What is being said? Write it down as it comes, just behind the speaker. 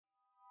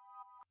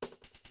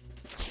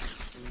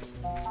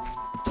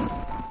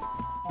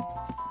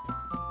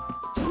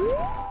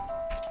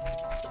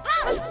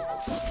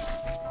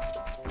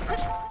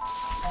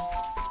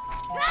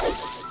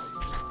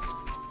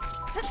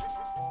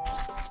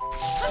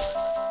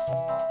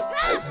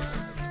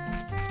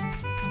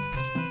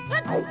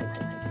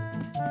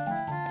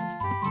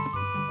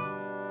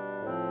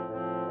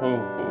Oh,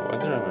 I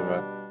don't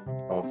remember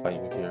how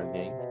fighting here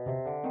again.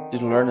 Did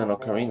you learn an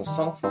ocarina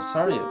song from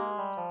Saria?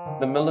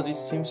 The melody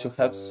seems to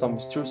have some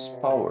mysterious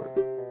power.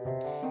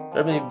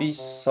 There may be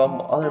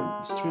some other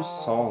mysterious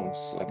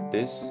songs like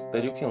this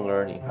that you can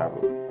learn in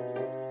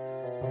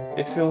Hyrule.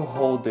 If you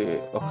hold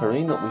the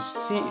ocarina with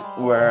C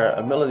where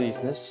a melody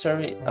is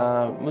necessary,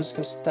 a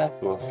musical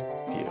step will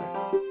appear.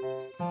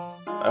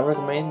 I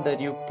recommend that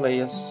you play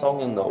a song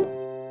you know.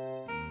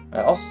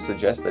 I also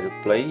suggest that you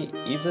play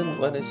even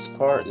when a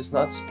score is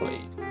not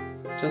displayed.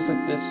 Just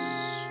like this.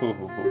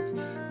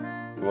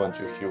 You want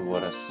to hear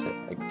what I say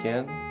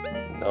again?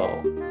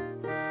 No.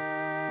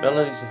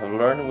 Melodies you have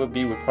learned will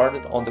be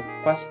recorded on the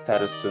quest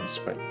status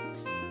subscreen.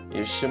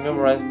 You should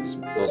memorize those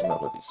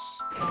melodies.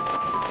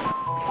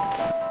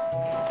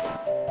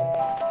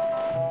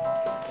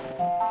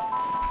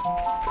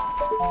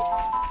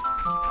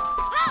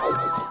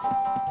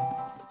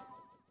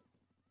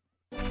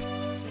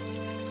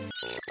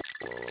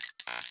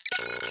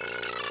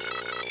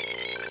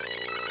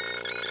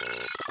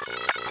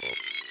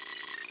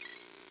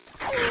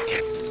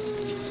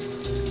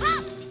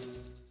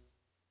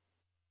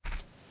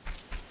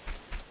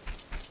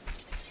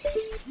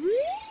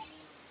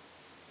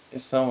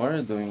 So what are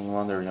you doing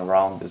wandering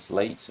around this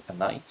late at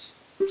night?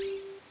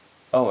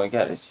 Oh, I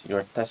get it.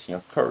 You're testing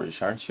your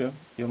courage, aren't you?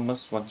 You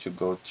must want to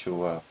go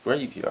to a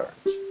graveyard.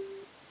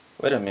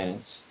 Wait a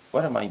minute.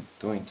 What am I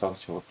doing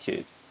talking to a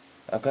kid?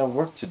 I've got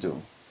work to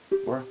do.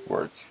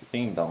 Work.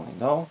 Ding dong.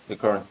 No, the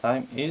current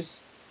time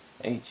is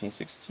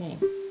 1816.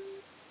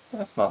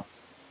 That's not...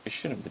 It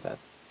shouldn't be that.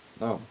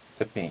 No,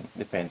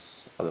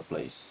 depends on the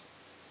place.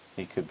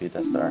 It could be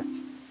that dark.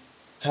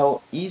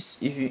 Hell is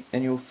if you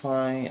and you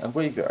find a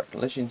graveyard.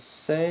 Legends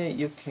say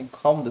you can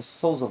calm the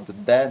souls of the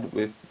dead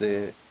with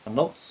the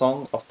note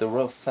song of the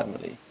royal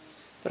family,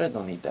 but I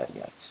don't need that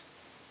yet.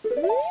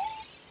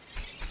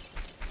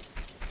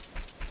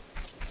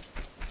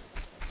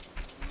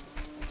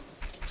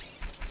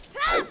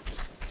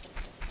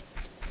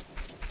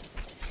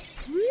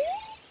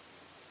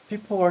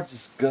 People are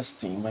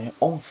disgusting. My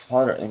own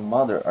father and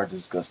mother are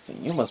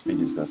disgusting. You must be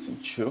disgusting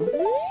too.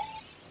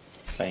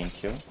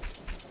 Thank you.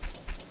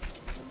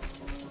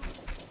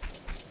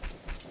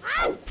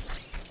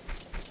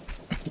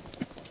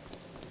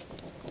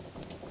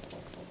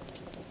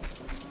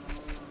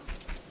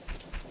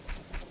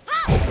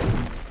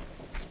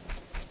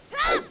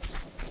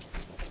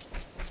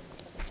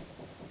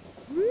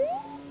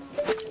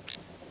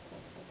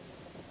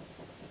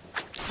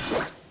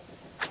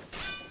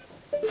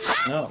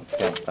 No,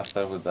 okay, I thought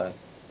I would die.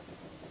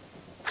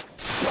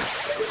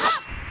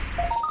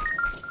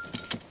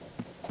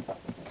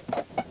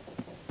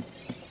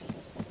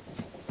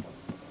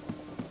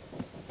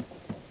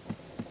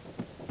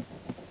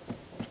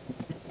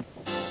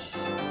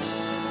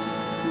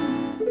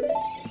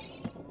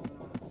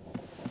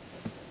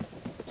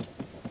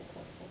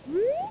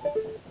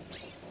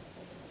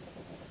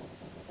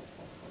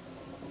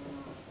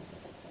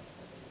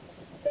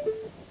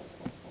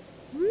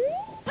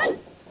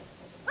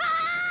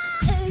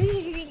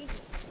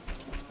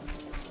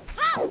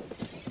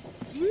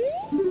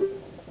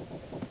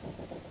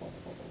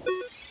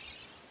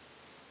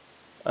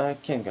 I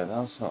can't get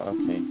down, so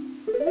okay.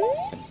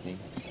 Same thing.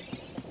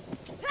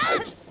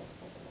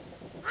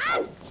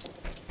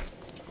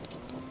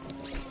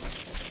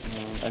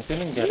 I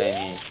didn't get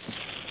any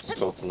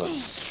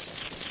scoteless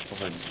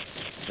over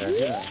there,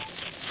 did I?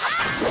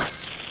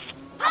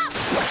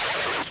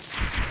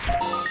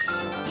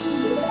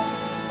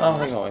 Oh,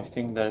 hang on, I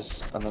think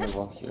there's another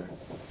one here.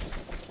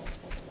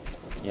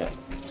 Yeah.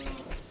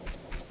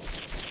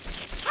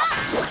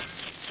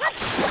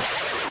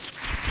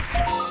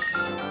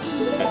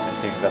 Okay, I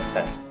think that's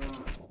that.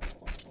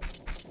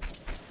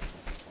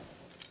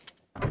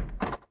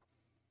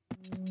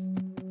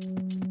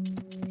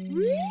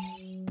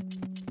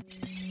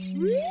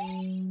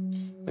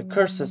 The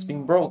curse has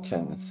been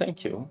broken.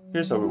 Thank you.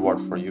 Here's a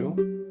reward for you.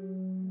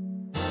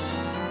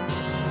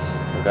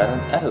 You got an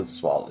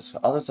adult's wallet.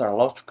 Others are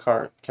allowed to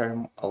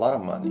carry a lot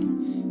of money.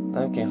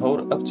 Now you can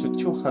hold up to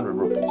 200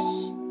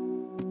 rupees.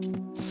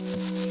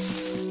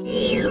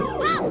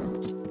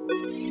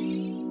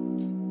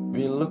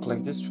 We look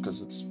like this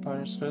because of the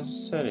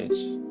spiders said it.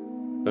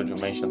 But you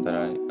mentioned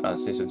that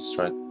since you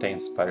destroyed 10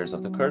 spiders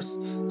of the curse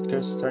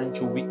is starting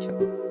to weaken.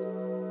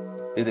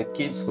 Did the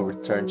kids who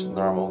return to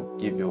normal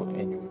give you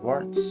any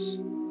rewards?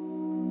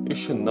 You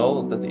should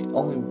know that the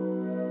only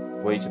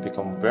way to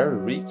become very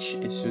rich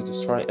is to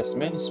destroy as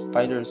many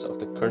spiders of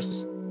the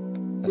curse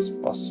as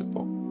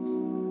possible.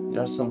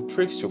 There are some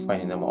tricks you'll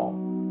find in them all.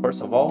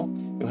 First of all,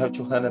 you have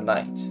to hunt at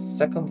night.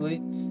 Secondly,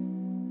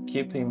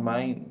 keep in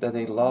mind that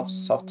they love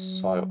soft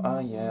soil. Ah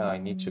yeah, I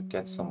need to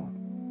get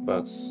some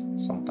bugs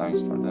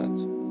sometimes for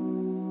that.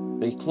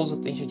 Pay close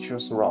attention to your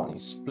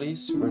surroundings.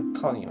 Please, we're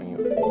counting on you.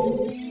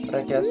 But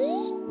I guess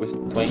with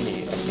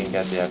 20 I can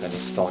get the Agony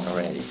Stone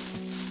already.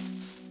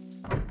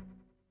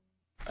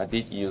 I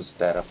did use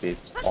that a bit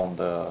on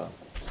the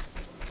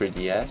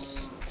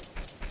 3DS,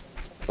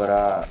 but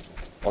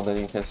on the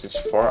Nintendo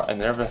 64 I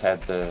never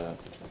had the...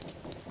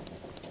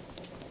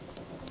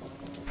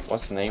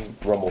 what's the name?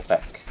 Rumble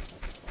Pack.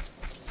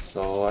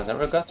 So I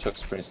never got to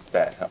experience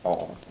that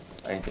on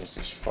Nintendo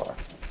 64.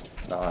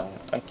 Now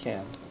I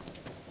can.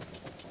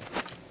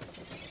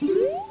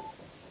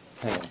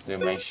 Hang on, do you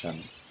mention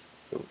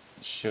the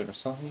shield or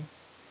something?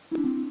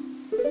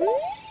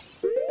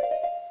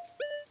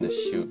 The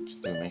shield,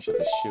 do you mention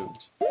the shield?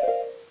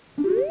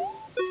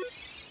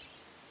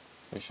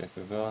 Wish I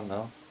could go,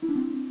 no?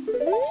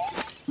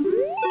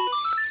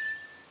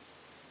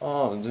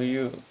 Oh, do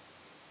you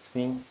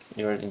think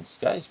you're in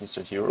disguise,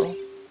 Mr. Hero?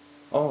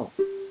 Oh,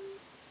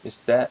 is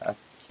that a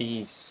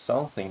key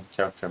something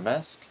character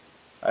mask?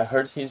 I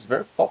heard he's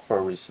very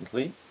popular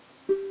recently.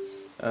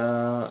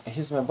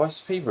 He's my boy's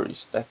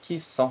favorite, that key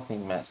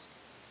something mask.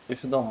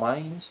 If you don't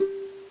mind,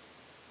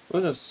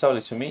 will you sell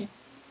it to me?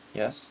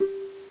 Yes.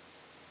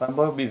 My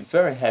boy will be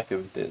very happy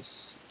with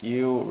this.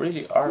 You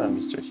really are a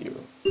Mr.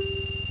 Hero.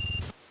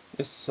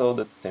 You sold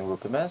the 10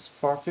 rupee mask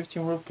for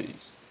 15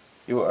 rupees.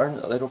 You earn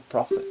a little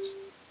profit.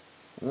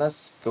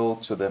 Let's go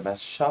to the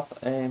mask shop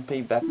and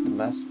pay back the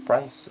mask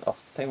price of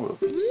 10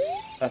 rupees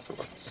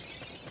afterwards.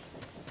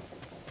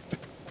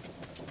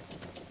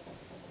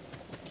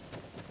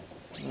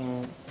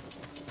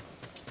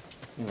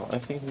 You know, I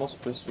think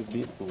most places would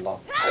be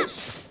locked.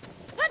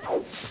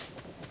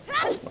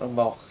 What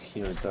about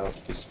here though?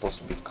 It's supposed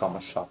to become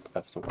a shop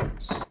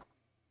afterwards.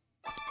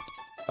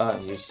 Ah,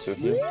 you're still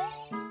here?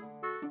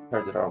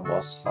 Heard that our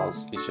boss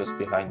house is just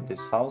behind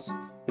this house.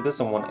 He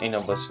doesn't want any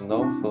of us to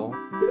know, though.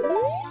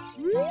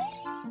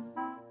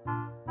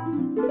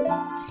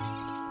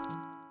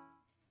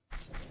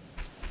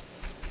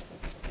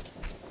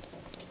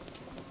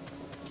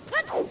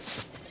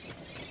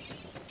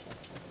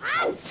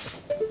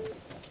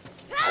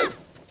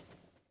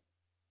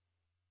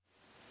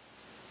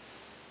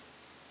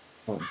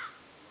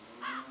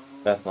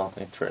 That's not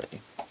a tray.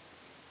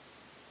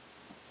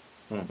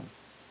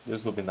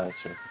 This will be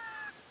nicer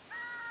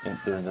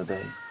during the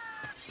day.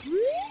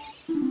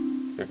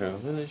 Chicago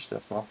Village,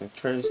 that's nothing.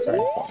 Trade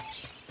starting point.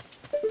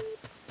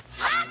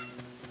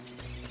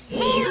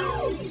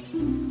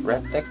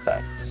 Red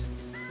Tectite.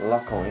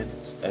 Lock on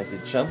it as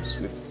it jumps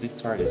with Z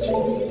targeting.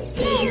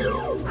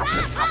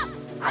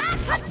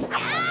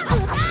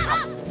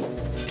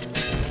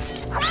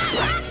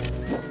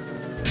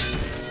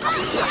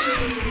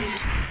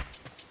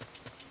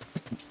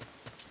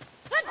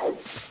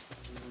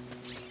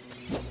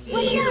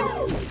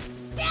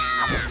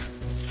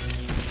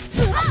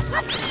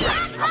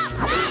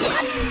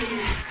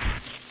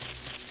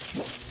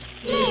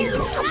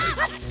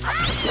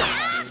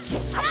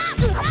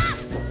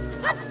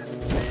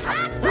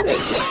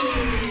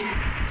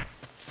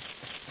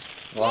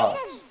 What?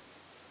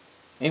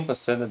 Impa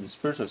said that the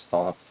spiritual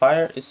stone of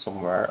fire is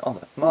somewhere on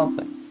that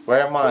mountain.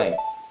 Where am I?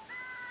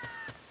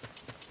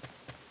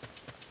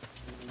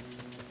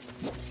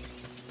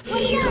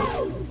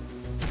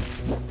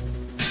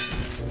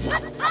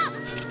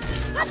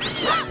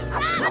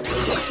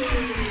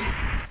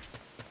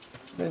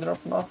 They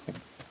drop nothing.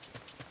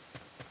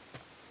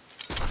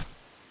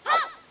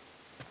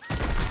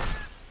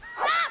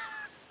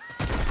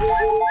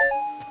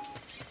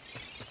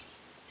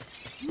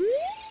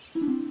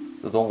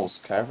 The Dongle's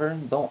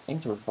cavern, don't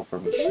enter without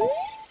permission.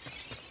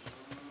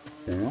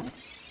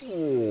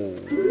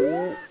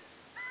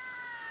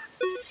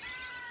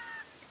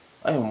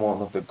 I am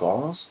one of the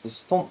Gorons, the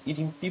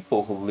stone-eating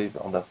people who live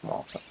on that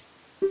mountain.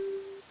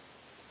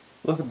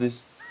 Look at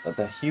this, at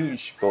the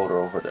huge boulder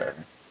over there.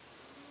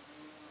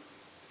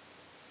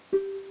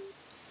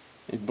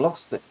 It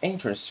blocks the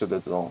entrance to the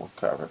Dongle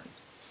cavern,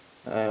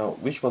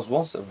 which was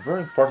once a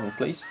very important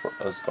place for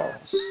us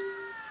Gorons.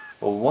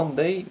 But one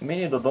day,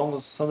 many of the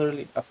Dongles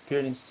suddenly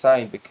appeared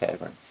inside the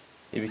cavern.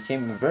 It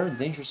became a very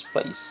dangerous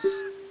place.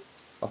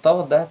 On top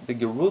of that, the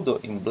Gerudo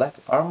in black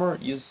armor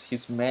used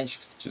his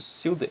magic to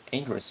seal the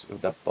entrance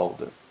with that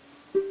boulder.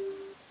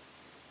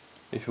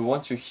 If you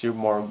want to hear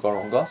more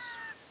Goron gossip,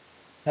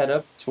 head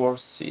up to our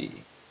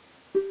city.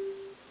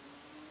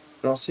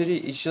 Goron City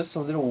is just a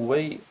little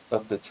way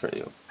up the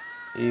trail.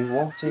 It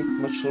won't take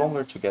much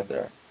longer to get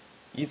there,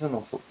 even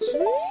on foot.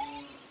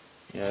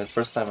 Yeah, the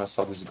first time I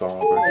saw this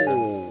Goron over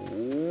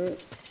here,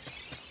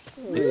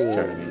 it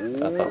scared me.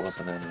 I thought it was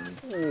an enemy.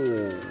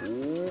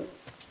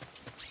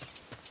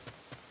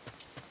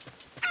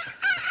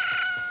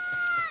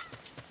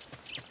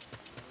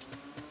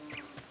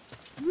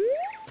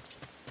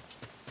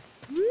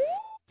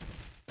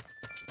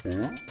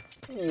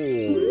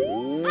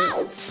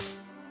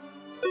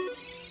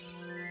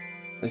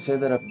 They say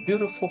that a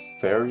beautiful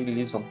fairy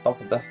lives on top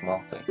of that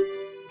mountain.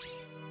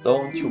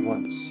 Don't you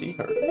want to see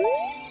her?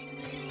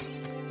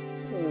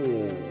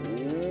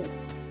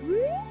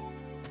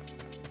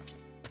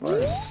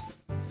 Nice.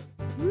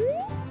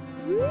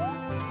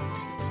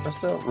 Where's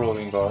the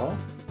rolling Goron?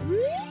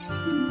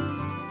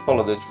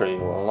 Follow the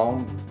trail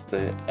along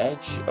the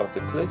edge of the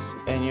cliff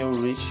and you'll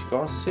reach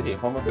Goron City,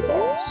 home of the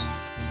Gorons.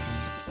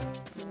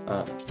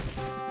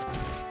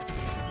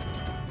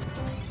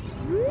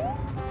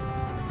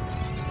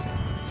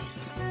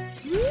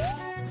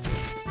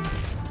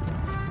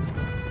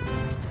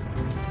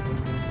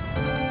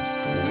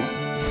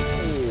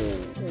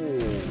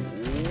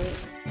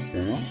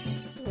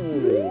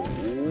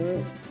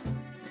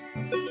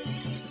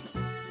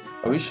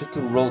 I wish I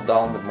could roll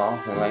down the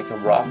mountain like a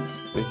rock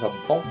with a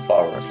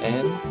bonflower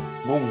and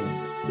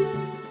boom.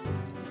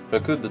 If I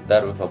could do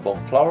that with a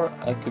bonflower,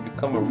 I could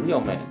become a real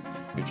man.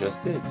 You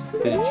just did,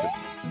 didn't you?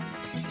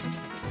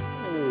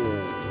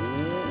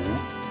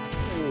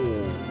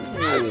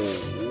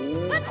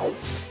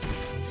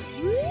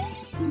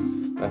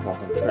 That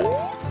mountain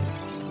trail.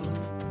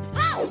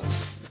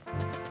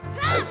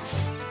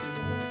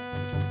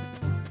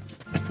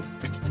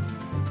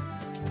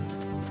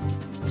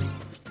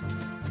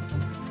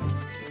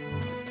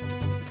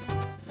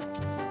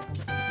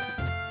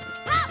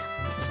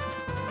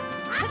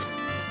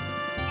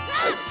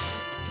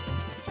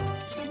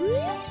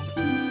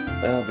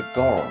 The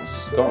Goron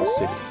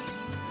City.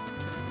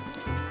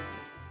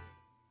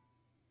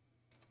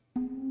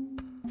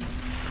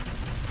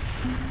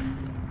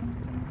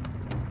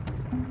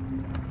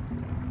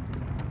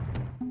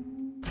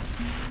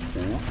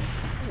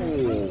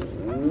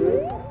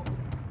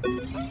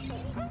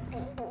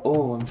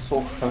 Oh, I'm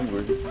so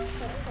hungry.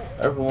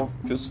 Everyone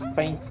feels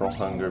faint from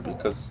hunger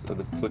because of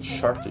the food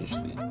shortage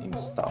in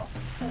this town.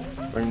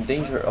 We're in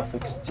danger of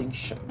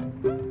extinction.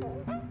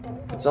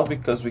 It's all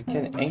because we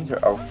can't enter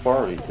our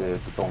quarry, the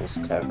Domus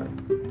Cavern.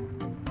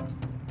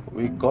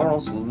 We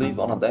Gorons live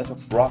on a diet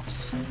of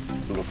rocks.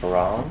 To look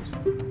around,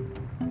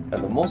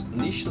 and the most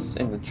delicious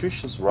and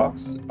nutritious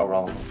rocks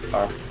around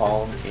are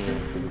found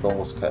in the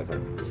Domus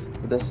Cavern.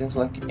 But that seems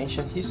like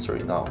ancient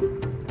history now.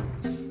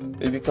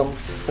 They become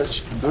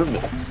such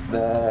gourmets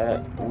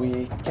that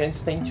we can't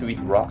stand to eat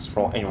rocks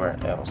from anywhere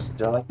else.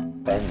 They're like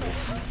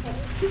pandas.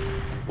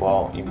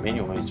 Well, in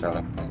many ways they're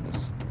like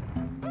pandas.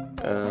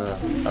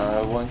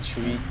 I want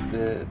to eat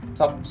the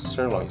top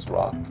sirloin's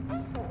rock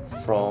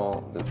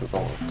from the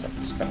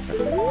Domus Cavern.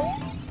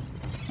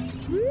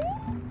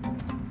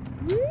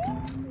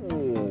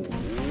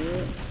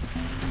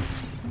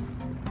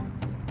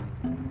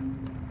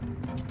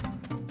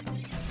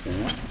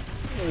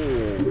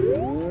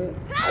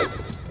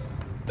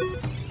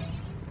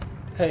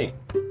 Hey,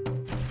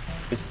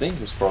 it's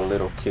dangerous for a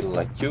little kid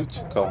like you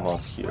to come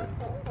out here.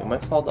 You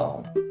might fall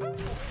down.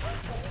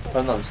 If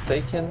I'm not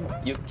mistaken,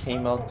 you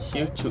came out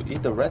here to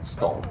eat the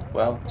redstone.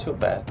 Well, too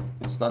bad.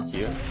 It's not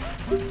here.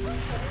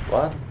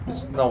 What?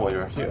 It's not why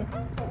you're here?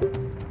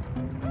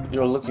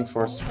 You're looking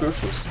for a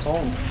spiritual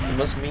stone? It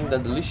must mean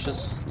that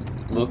delicious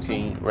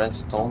looking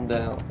redstone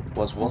that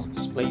was once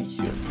displayed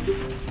here.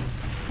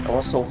 I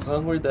was so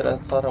hungry that I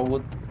thought it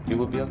would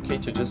be okay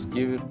to just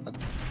give it a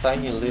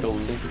tiny little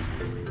lick.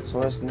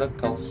 So I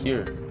snuck out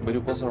here, but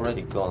it was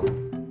already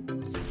gone.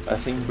 I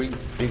think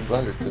Big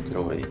Brother took it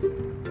away.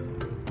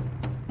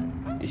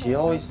 He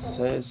always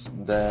says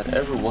that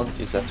everyone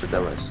is after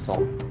the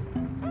redstone.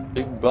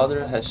 Big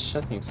Brother has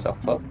shut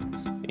himself up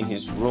in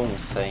his room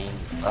saying,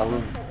 I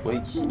will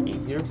wait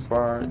in here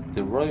for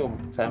the royal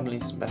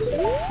family's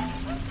messenger.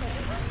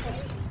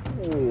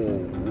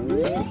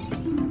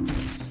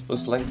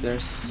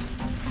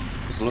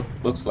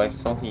 Looks like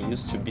something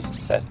used to be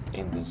set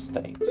in this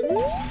state.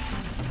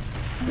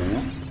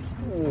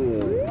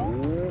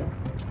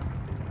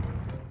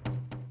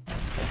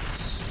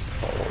 Let's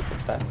follow the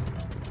path.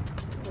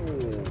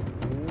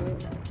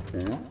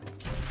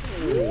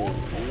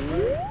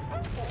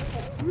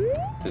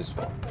 This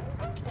one.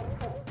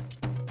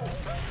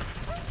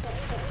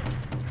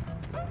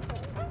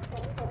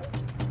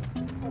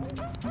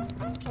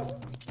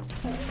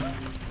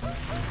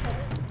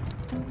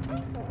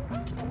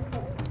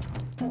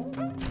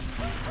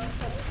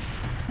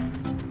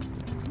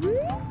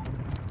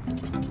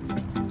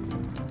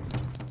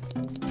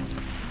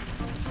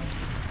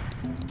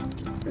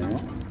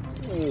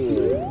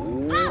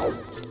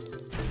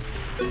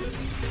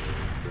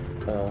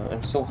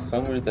 I'm so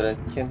hungry that I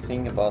can't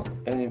think about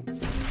anything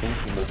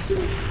but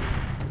food.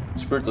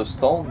 Spiritual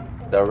stone,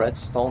 the red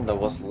stone that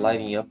was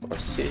lighting up our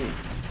city.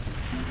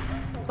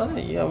 Ah,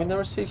 yeah, we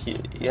never see it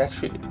here. It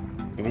actually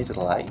emitted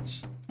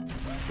light.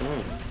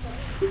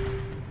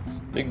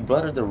 Big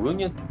Brother the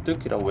Runia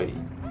took it away.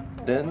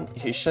 Then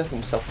he shut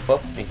himself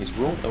up in his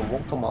room and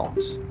won't come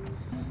out.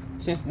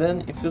 Since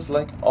then, it feels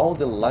like all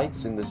the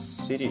lights in the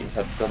city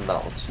have gone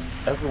out.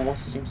 Everyone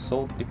seems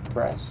so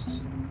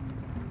depressed.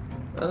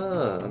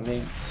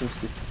 Maybe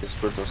since it's the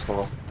spiritual stone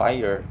of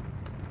fire,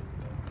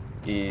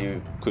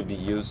 it could be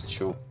used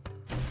to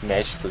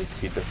magically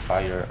feed the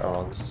fire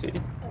around the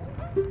city.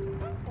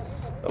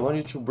 I want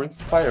you to bring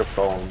fire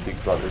from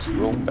Big Brother's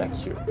room back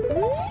here.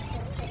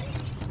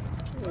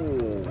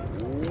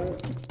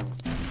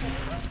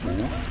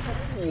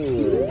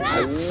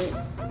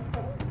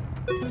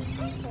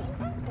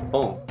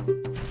 Oh,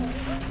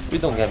 We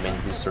don't get many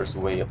visitors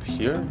way up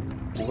here.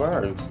 Where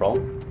are you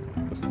from?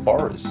 The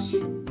forest.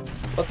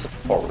 What's a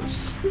forest?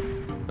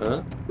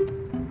 Huh?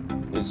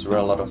 Is there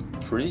a lot of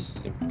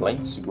trees and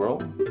plants grow?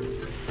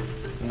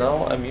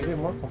 Now I'm even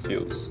more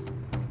confused.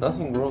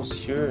 Nothing grows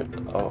here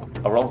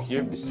around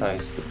here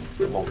besides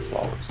the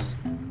moonflowers.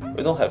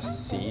 We don't have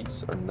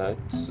seeds or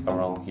nuts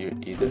around here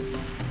either.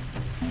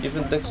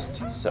 Even duck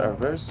sticks are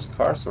very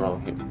scarce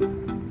around here.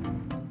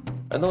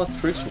 I know a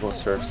trick to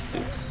conserve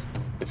sticks.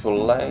 If you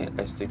light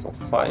a stick on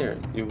fire,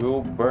 it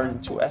will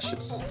burn to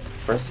ashes.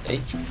 Press A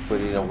to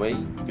put it away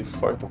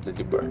before it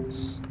completely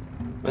burns.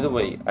 By the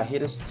way, I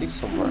hit a stick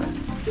somewhere.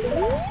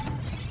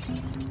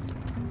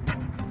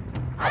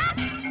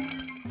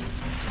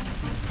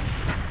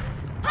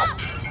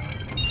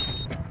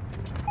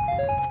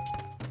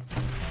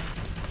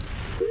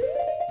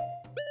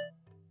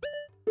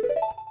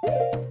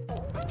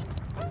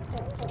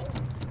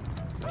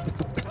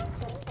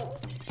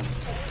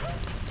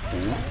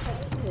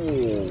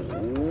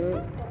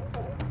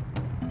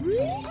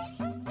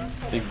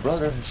 Big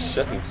Brother has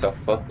shut himself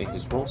up in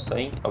his room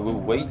saying, I will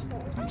wait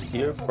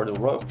here for the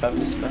royal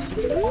family's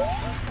messenger.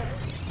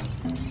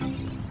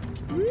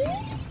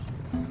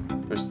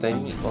 You're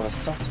standing on a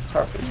soft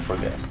carpet for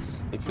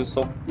guests. It feels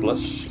so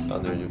plush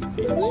under your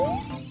feet.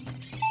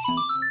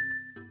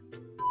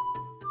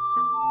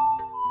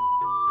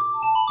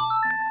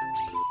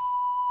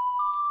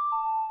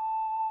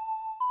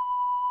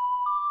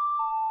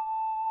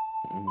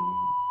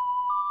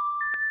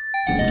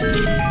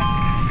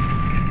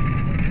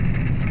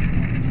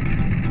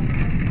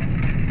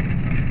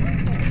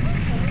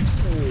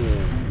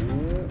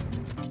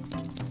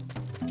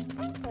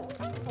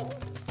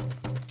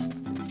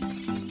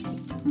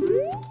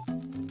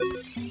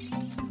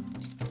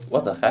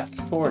 What the heck?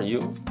 Who are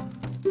you?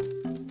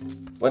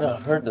 When I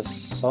heard the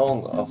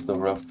song of the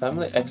royal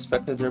family, I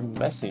expected their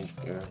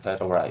messenger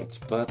had arrived,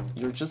 but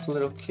you're just a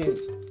little kid.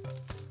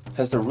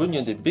 Has the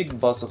Runyan, the big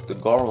boss of the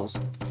Gorons,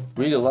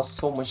 really lost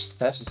so much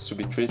status to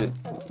be treated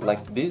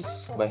like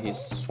this by his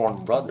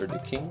sworn brother, the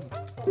king?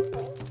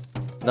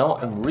 Now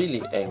I'm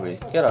really angry.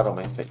 Get out of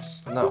my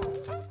face, now.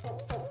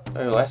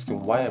 Are you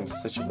asking why I'm in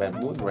such a bad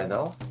mood right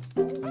now?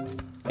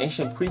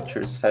 Ancient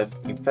creatures have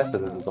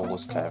infested the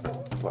Domus cavern.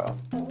 Well,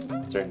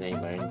 their name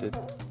earned it.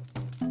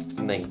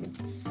 The name.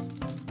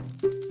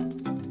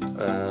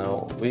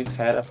 We've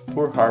had a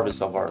poor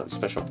harvest of our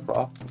special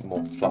crop,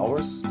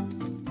 moonflowers.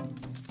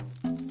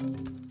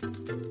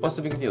 What's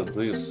the big deal?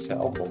 Do you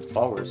sell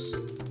moonflowers?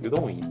 You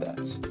don't eat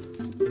that.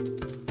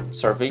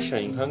 Starvation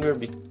and hunger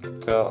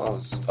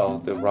because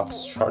of the rock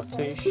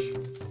shortage.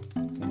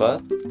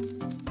 But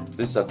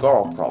this is a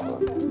Goron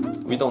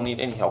problem. We don't need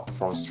any help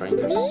from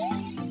strangers.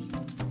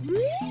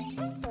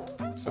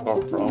 It's a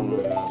Goron problem.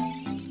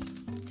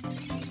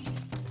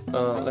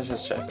 Let's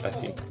just check. I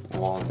think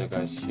one of the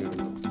guys here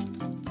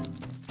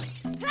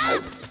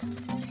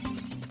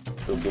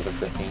will give us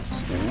the hint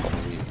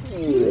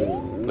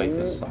before we play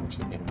this song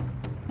to him.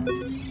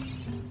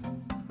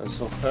 I'm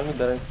so hungry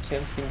that I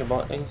can't think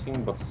about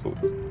anything but food.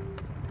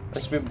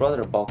 Let's be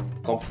brother about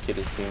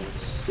complicated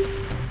things.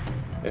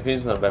 If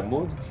he's in a bad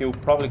mood, he'll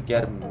probably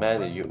get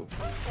mad at you.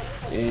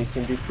 It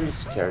can be pretty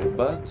scary,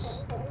 but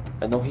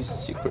I know his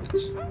secret.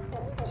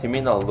 He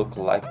may not look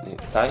like the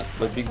type,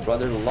 but Big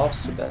Brother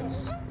loves to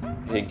dance.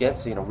 If he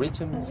gets in a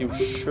rhythm, he'll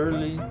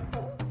surely...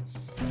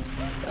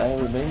 I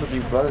remember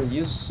Big Brother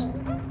used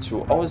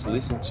to always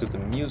listen to the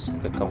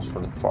music that comes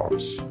from the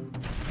forest.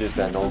 This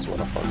guy knows what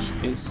a forest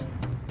is.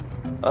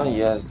 Ah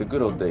yes, the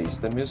good old days.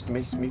 The music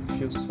makes me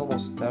feel so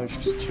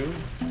nostalgic too.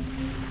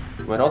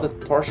 When all the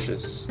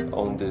torches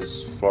on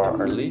this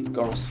floor are lit,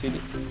 Goron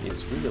City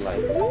is really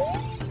lively.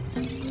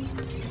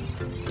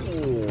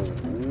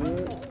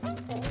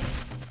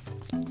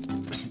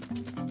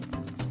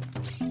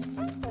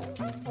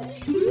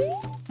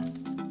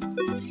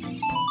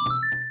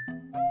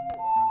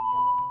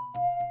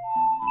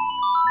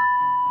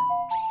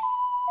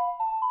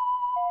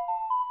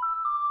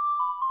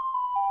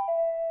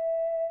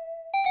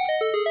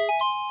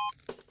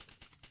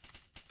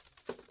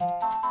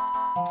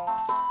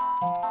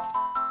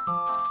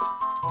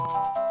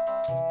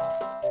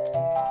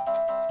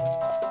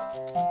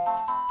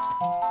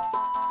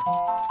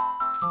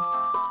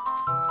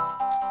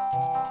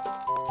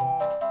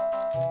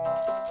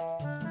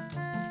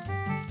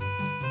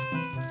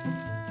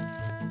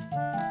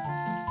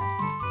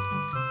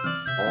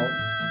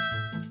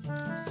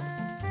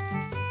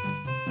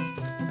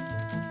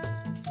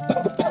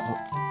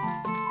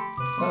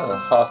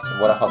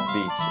 What a hot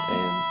beach,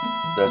 and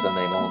there's a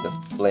name on the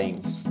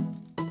flames.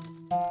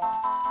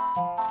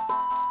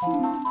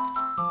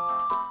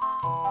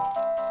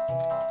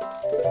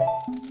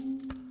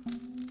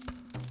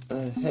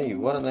 Hey,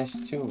 what a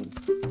nice tune.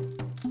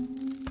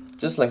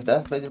 Just like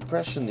that, my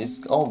depression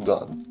is all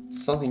gone.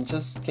 Something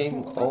just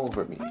came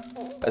over me.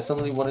 I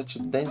suddenly wanted to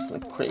dance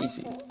like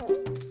crazy.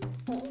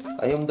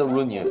 I am the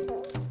Runyan.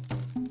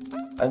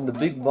 I'm the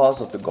big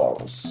boss of the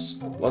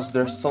Gorons. Was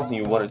there something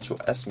you wanted to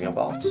ask me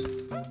about?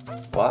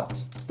 What?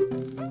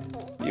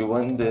 You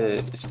want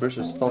the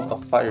spiritual stone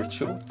of fire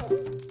too?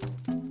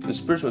 The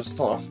spiritual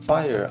stone of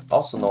fire,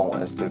 also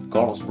known as the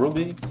Goron's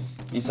ruby,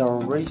 is our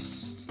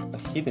race's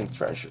hidden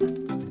treasure.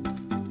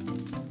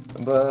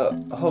 But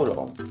hold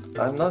on,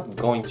 I'm not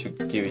going to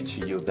give it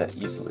to you that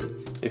easily.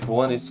 If you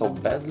want it so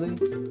badly,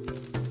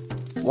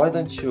 why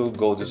don't you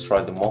go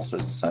destroy the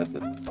monsters inside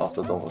of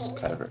the Dongo's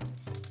cavern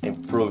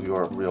and prove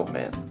you're a real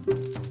man?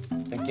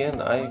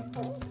 Again, I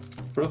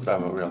proved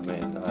I'm a real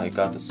man. I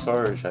got the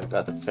surge, I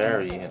got the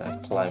fairy, and I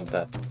climbed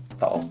that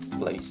tall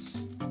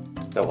place.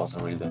 That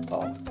wasn't really that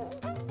tall.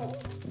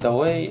 That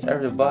way,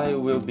 everybody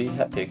will be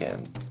happy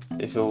again.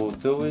 If you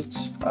do it,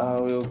 I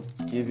will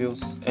give you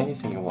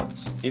anything you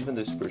want, even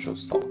the spiritual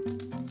stone.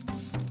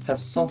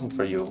 Have something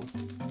for you.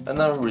 I'm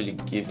not really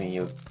giving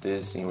you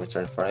this in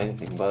return for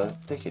anything, but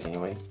take it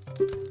anyway.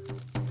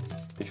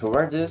 If you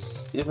wear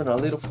this, even a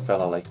little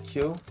fella like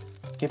you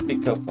can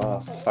pick up a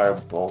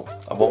fireball,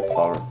 a bomb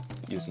flower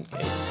using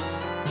aim.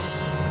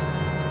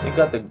 You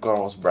got the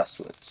Goron's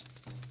bracelet.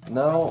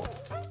 Now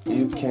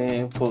you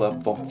can pull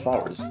up bomb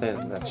flowers,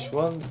 stand next to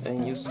one,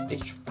 and use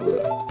H to pull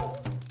it up.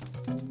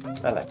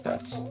 I like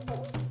that.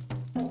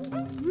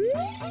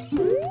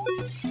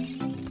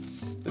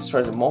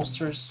 Destroy the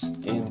monsters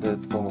in the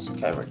Dongo's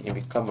cavern and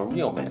become a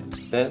real man.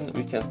 Then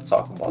we can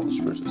talk about the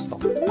spiritual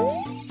stone.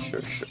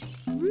 Sure.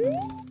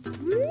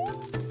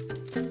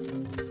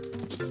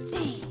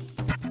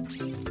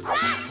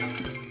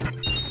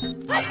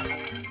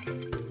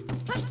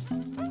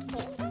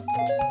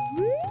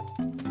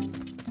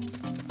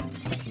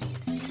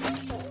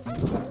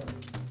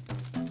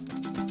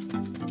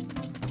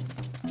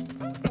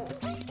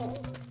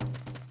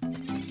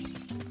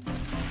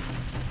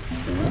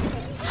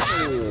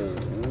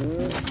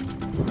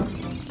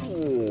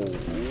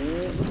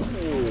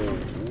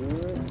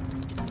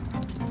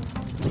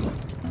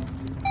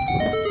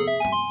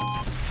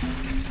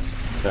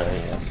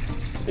 Yeah,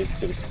 they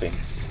still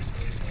spins.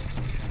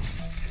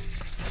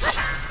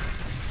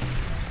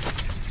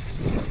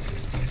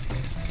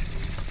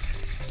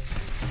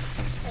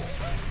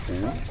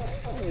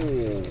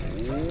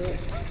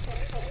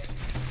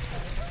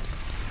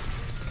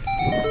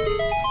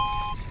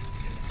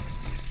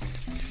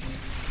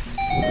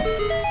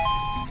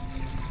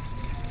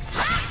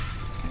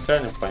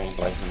 Starting playing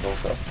lighting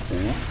those up.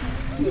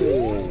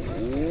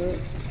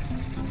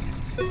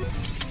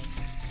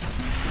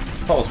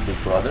 Pause, big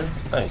brother.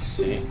 I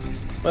see.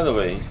 By the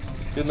way,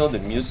 you know the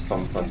music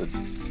coming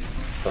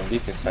from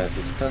deep inside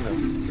this tunnel.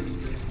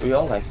 We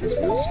all like this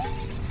music.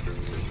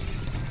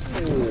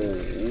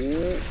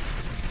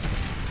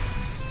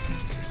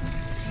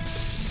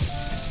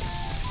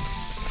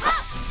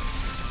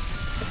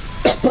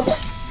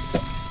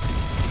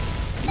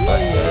 Oh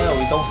yeah,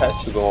 we don't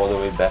have to go all the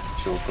way back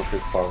to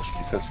Crooked Forest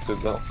because we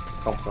could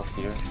come from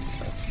here.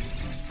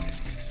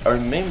 I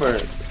remember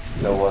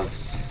there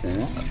was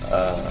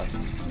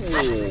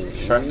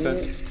shortcut,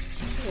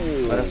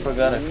 but I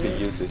forgot I could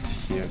use it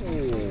here.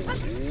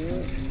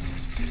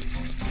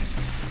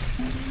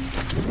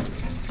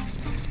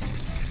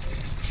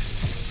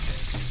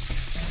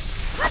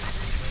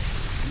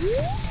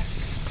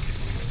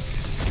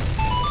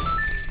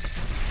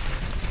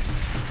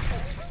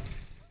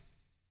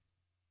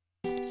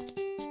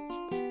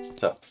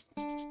 So,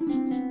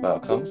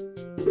 welcome.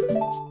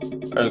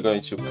 Are you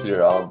going to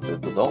clear out the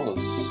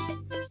dongles?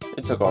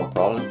 It's a ground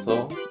problem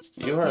though.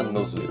 You are a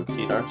nosy little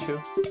kid, aren't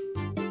you?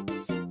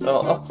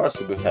 Well, of course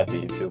we'll be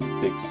happy if you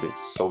fix it,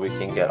 so we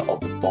can get all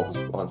the bombs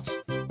we want,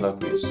 like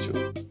we used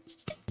to.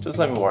 Just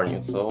let me warn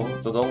you though,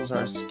 the dongs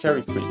are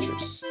scary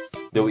creatures.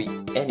 They'll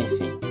eat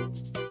anything.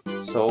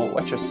 So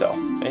watch yourself,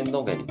 and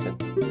don't get eaten.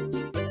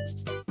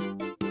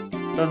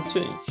 Turn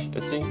tunic, a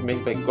tunic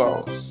made by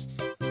girls.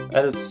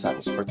 Added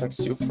size protects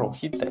you from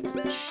heat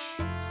damage.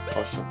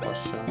 Potion.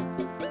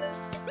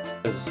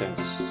 It's the same.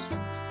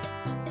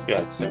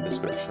 Yeah, it's the same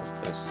description.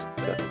 Yes.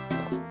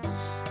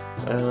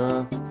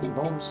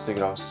 Bombs take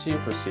out C,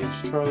 proceed to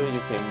destroy. You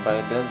can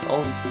buy them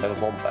only if you have a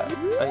bomb bag.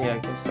 Ah, yeah, I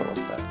guess that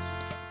was that.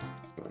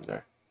 Over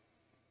there.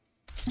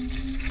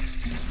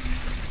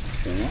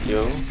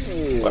 Yo,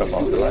 what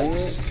about the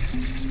lights?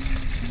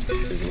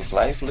 They look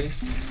lively.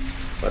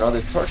 But all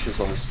the torches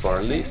on this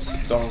floor lit,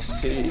 Goron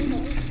City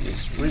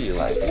is really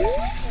lively.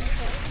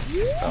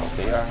 Now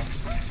they are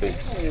bit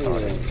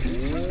already.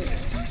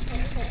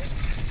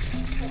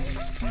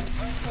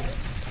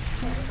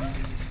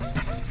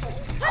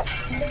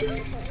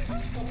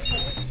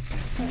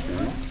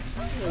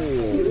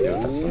 You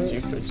got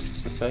something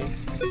to say?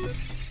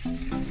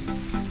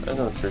 I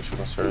know church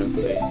was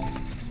already.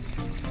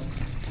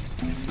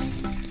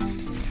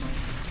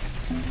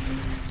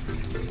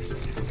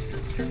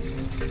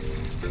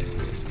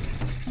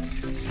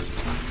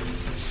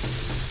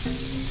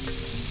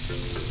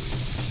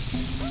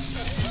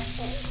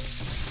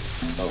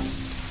 Oh.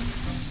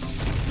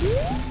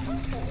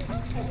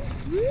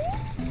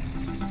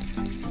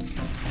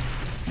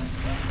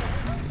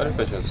 What if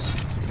I just...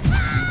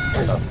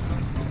 Oh.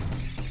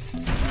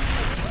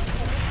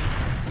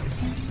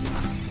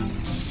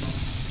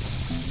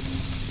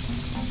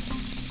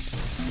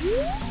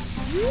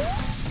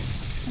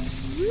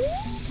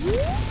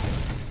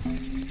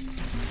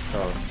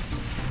 Oh.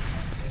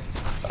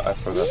 I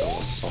forgot there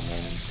was so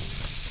many.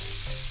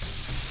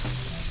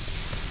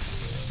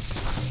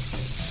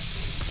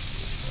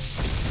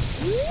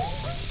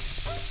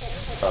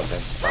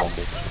 Okay, found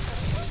it.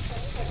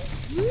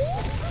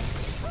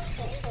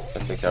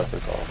 Let's take out the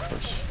call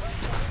first.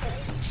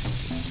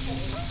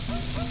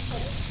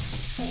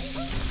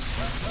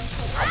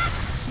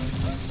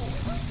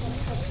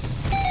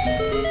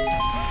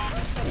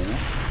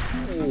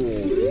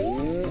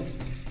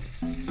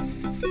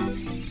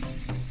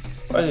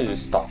 Why did you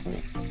stop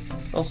me?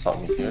 Don't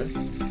stop me here.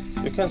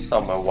 You can't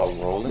stop my while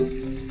rolling.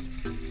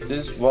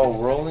 This while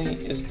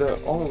rolling is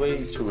the only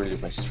way to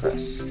relieve my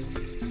stress.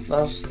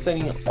 Now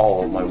staying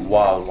all my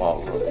while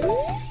rolling.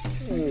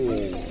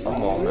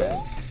 Come on,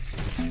 man.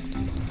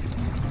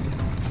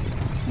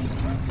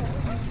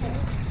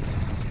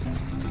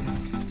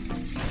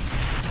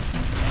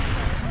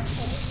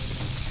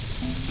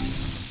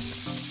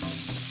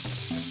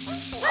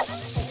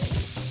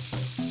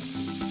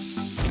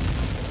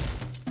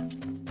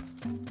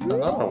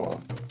 Another one.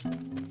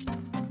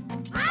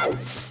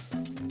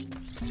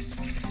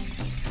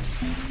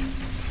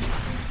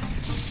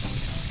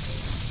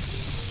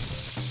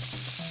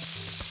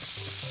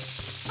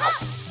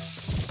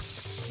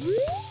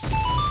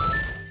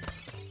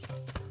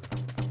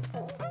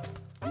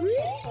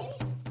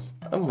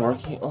 I'm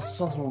working on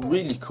something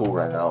really cool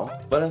right now,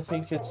 but I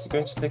think it's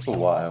going to take a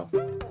while.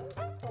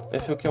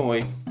 If you can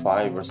wait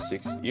 5 or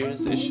 6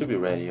 years, it should be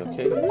ready,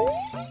 okay?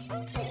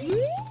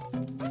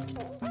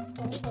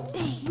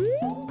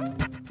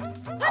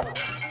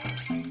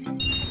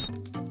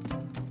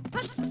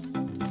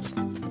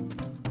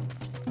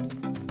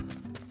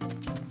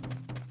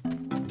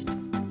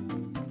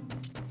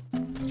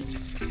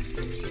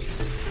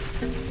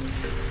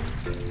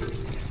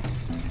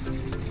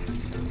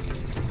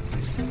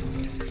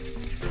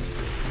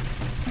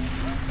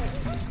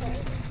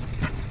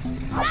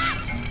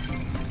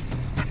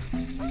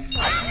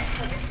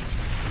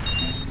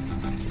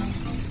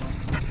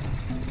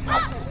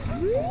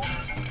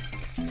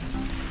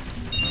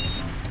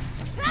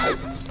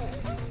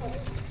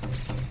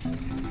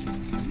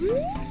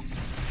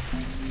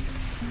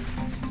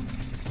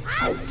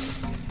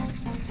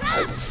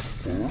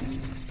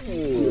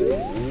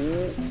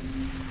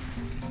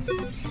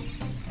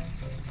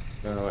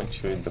 No,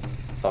 actually the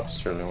top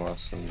Sterling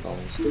was and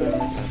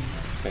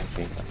same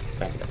thing,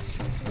 I guess.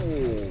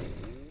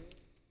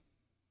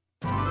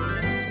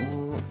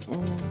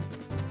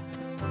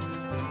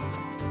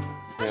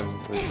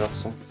 And we drop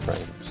some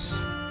frames.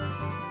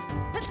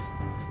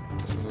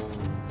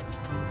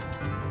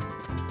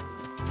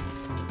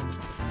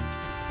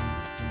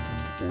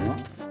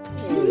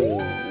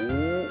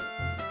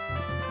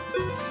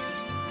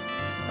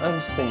 I'm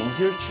staying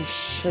here to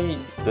shade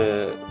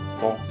the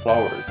bomb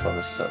flower from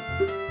the sun.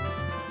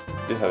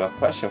 Do you have a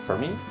question for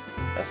me?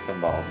 Asking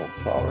about bomb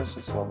flowers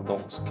is one of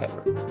those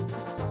covered.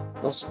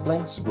 Those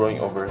plants growing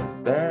over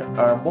there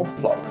are bomb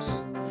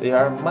flowers. They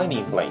are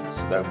mining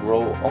plants that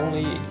grow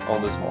only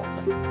on this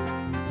mountain.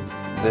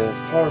 The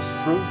flower's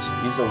fruit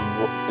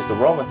is the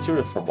raw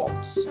material for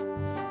bombs.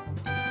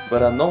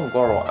 But a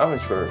non-Goro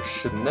amateur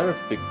should never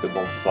pick the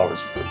bomb flower's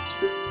fruit.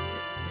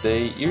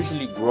 They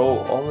usually grow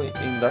only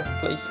in dark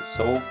places,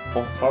 so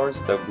bomb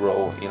flowers that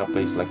grow in a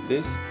place like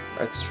this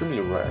are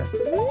extremely rare.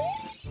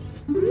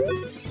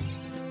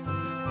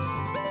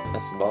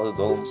 That's about the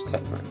Dodongo's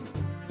Cavern.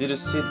 Did you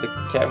see the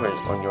cavern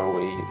on your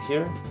way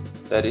here?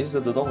 That is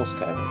the Dodongo's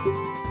Cavern.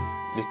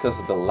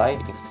 Because the light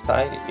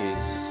inside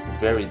is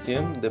very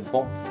dim, the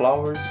bomb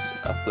flowers,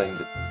 a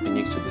plant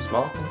unique to this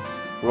mountain,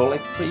 grow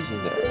like crazy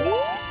in there.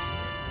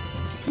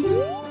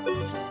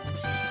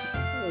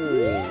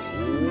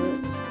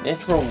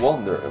 Natural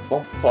wonder, a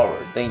bomb flower,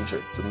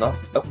 danger, do not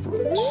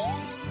uproot.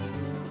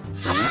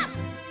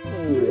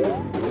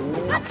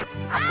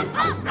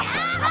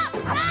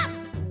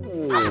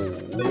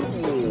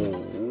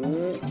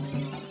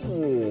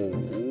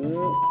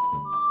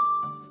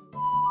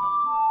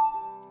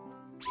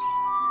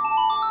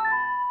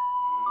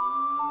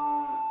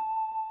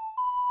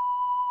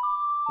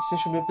 It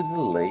seems to be a bit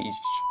delayed to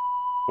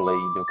play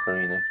the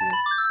Ocarina here.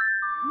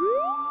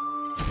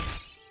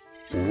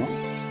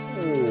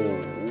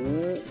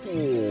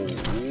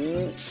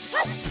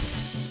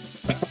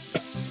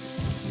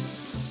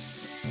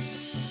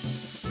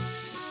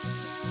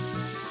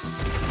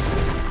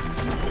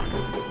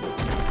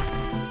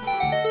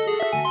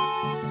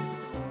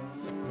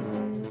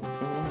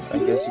 I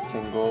guess you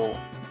can go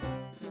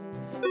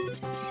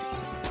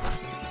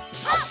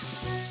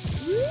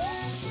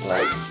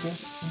like here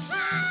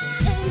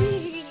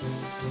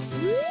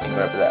and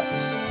grab that.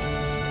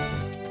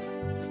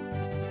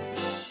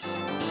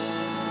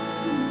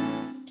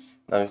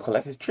 Now you've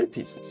collected 3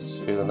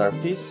 pieces. With another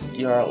piece,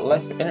 your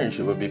life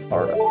energy will be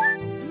powered up.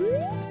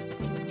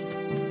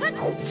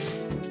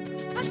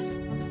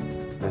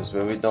 This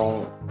way we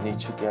don't need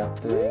to get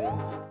the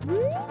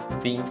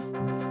beam.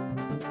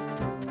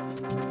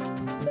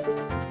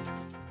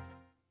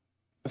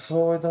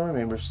 So I don't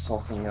remember if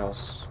something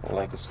else,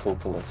 like a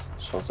scutula,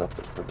 shows up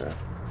over there.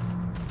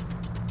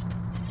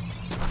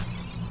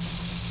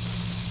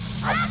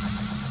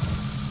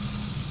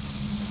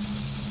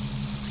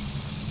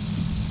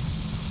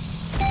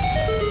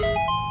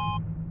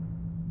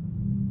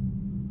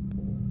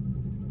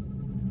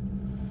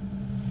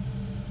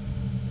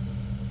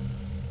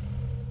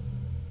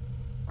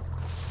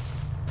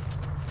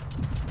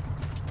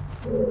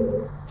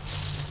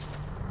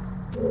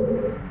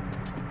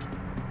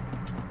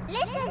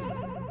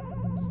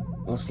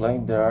 Looks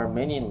like there are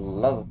many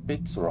lava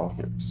pits around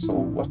here, so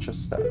watch your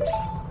step. Watch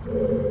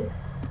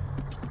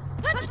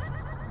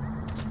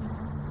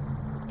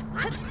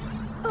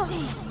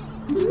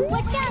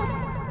out!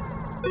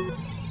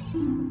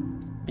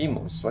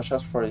 Beamos, watch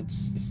out for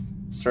its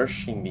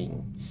searching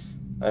beam.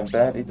 I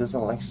bet it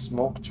doesn't like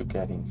smoke to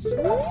get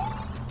inside.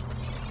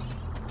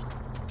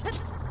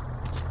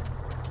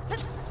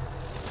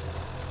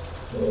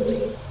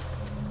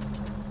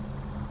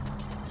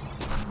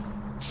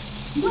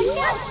 Watch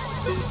out!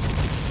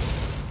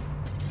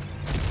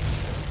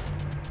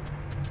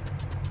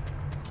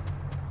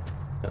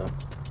 Yeah.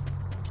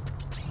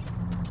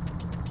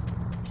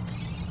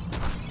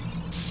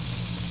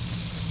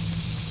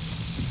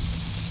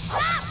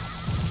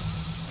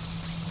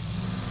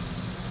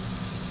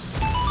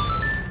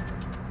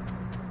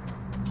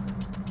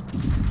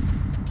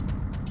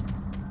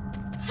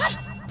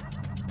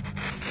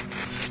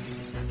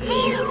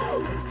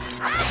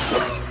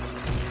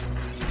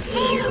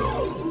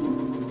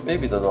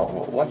 Maybe the dog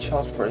will watch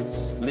out for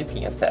its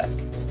leaping attack.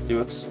 It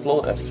will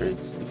explode after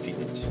it's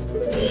defeated.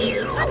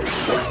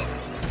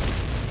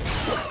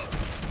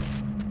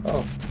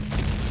 Oh.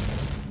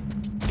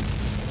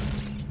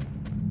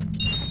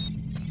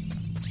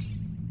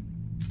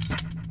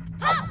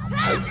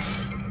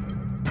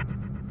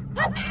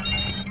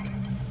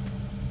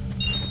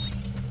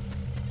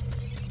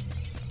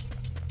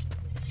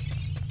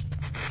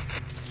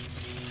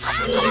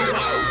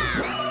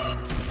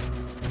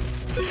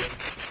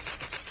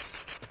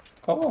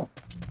 Come on.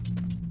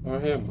 Over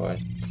here, boy.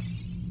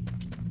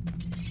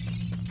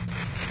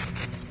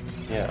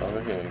 Yeah,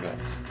 over here, you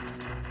guys.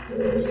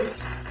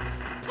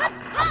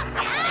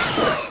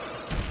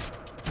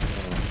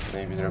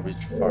 Maybe they're a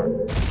bit far.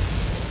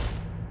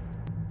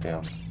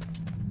 Yeah.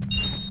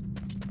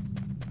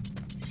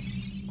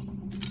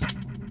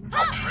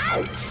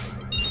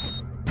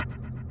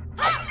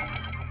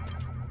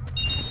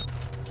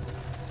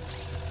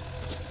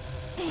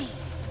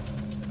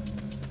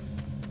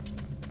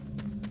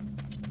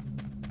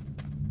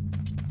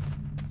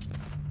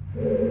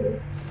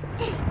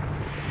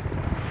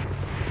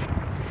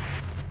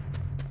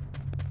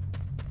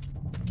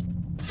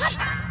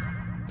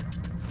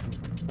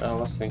 I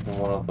was thinking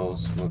one of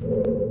those would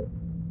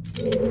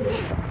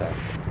attack.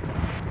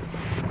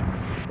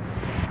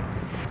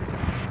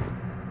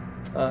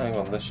 Hang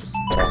on, let's just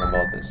talk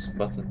about this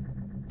button.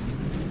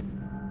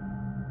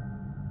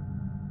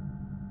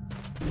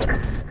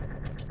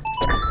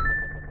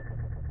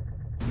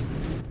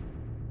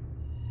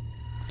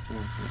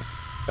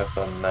 I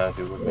thought now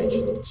you would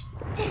mention it.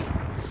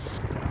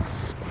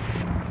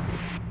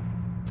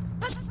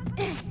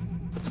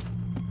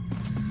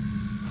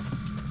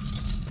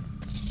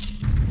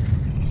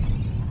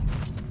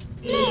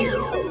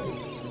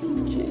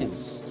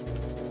 Keys.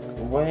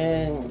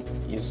 When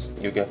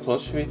you get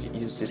close to it,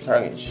 use the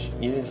target.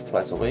 Even if it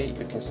flies away,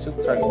 you can still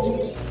target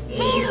it.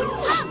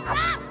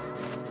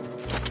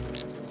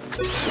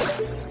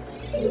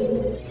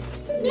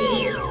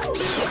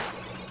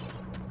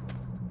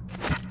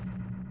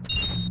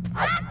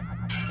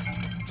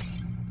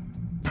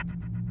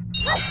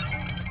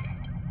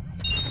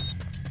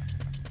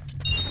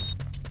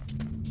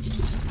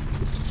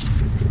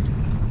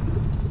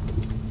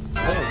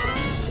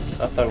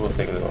 I thought it would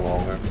take a little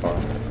longer for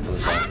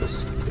those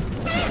alphas.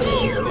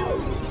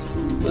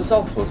 Those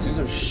alphas use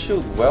your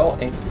shield well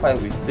and fight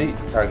with Z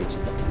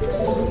targeting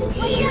attacks.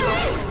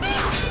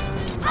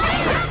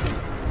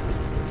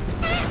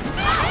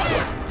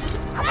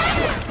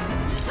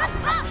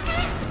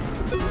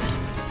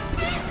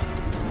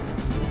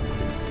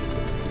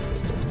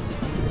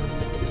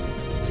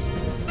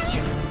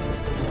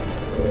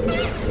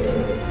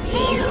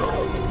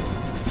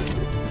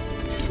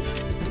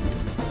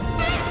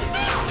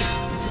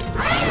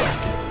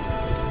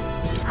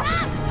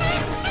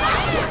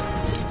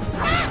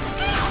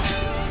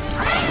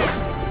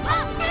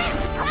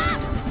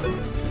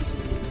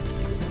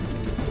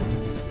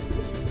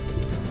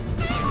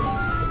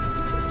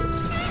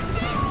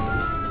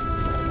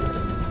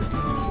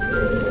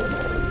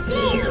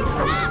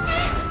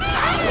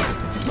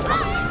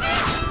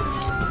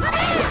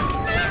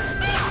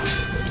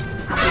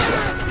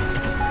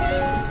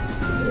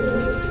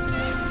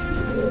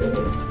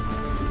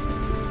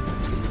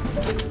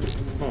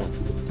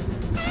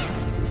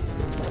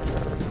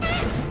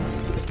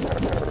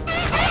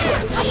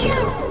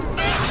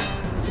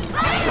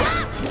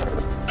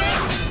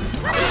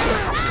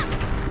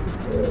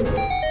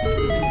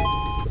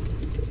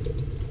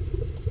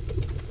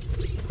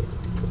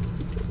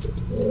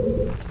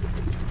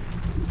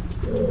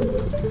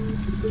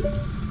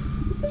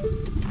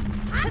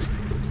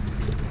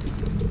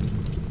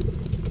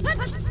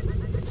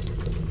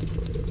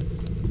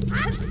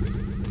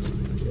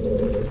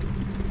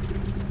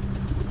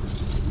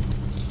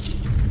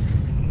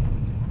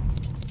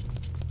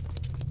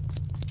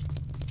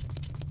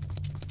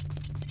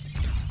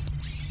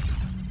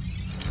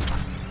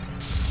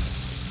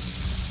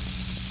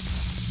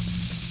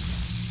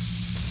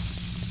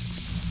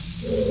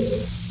 Oh,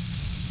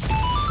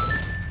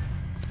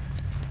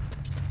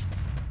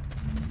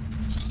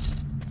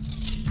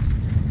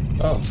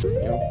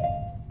 you.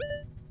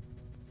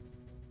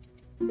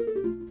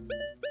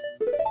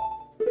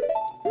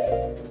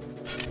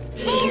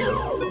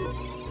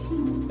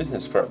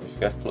 Business crab. If you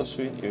get close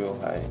to it, you will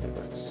hide the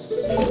birds.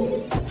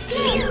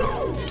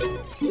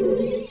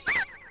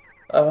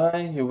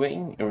 Alright, you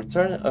win. In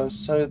return, I will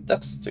sell you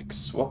duck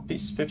sticks. One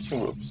piece,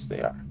 15 rupees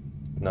they are.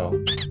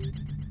 No.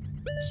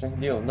 Let's make a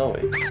deal. No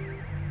way.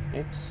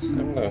 Oops,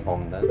 I'm going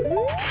home then.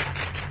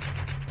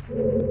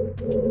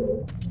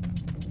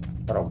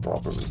 What a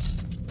robbery.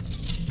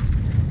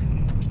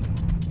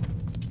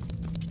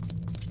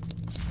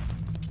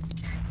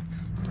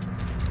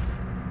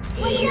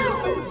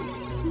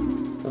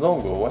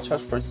 Don't go, watch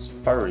out for its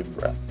fiery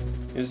breath.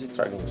 Use the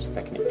dragon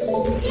techniques.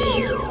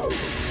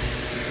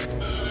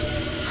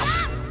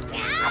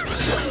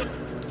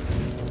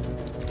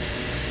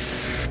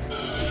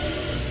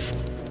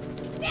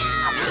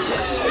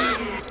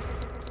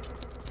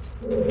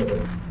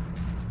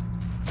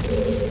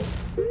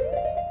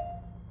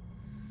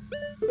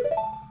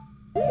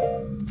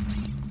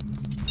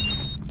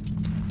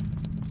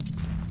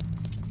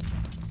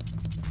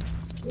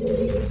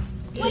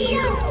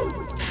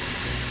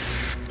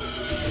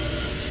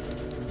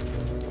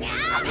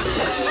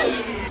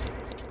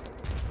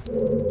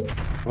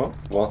 Oh,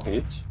 one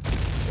hit.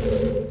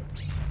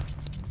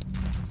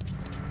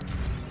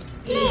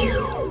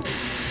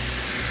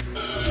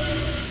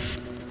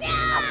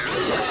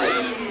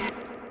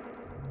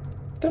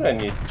 Did I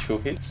need 2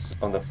 hits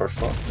on the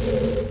first one?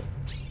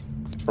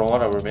 From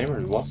what I remember,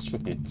 it was 2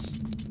 hits.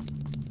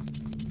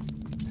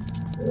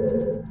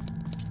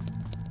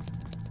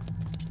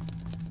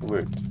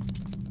 Weird.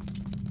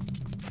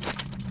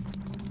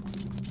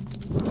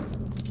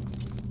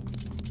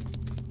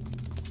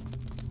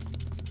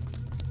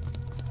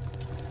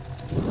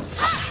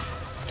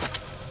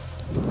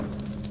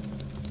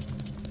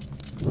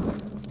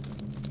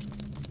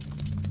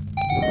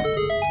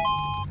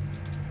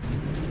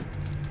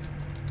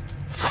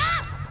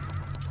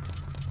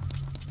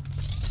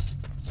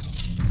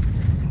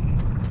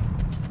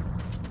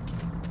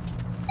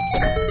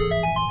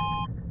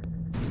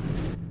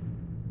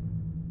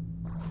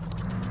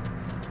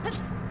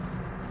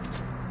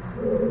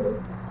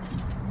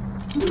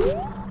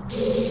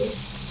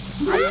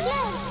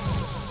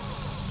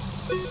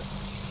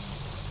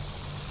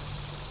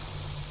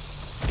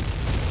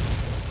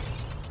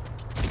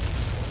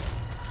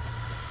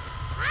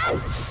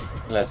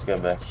 Let's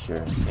get back here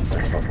and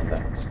finish off on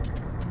that.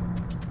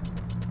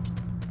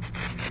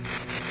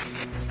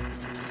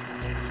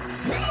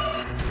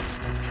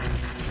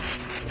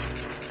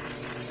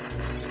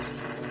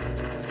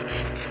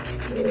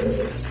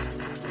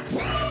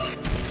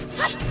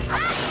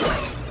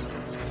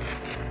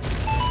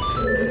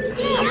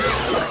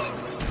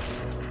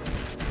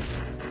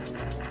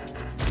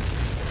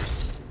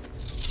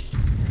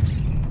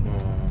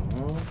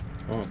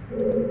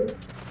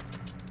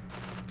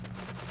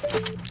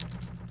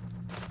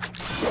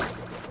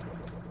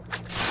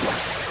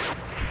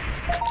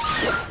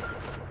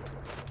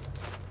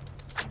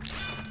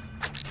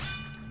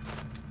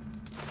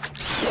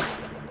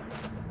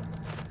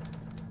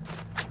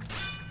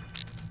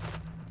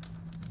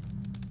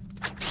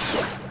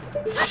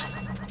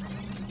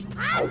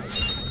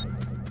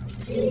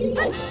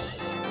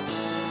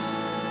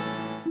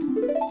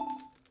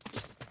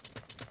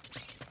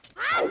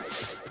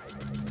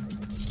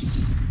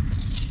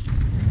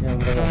 Yeah, I'm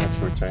gonna have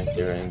to return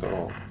here and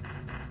go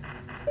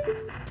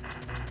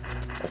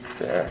up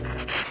there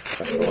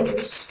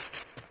afterwards.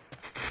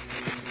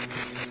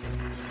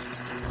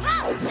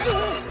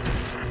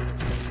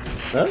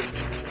 Huh?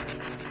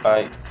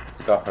 I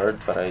got hurt,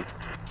 but I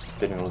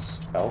didn't lose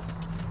health.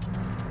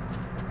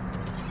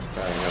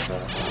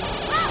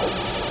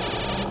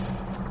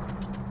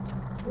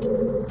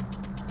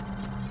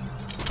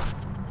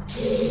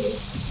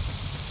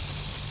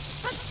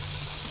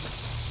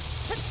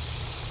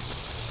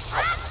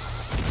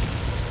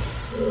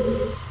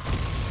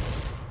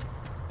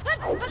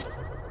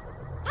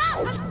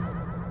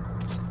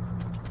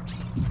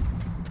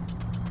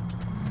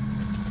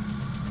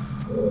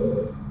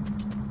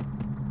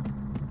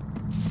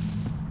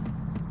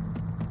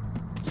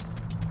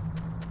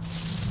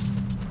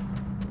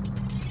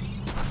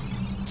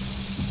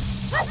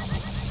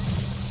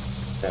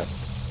 Yeah.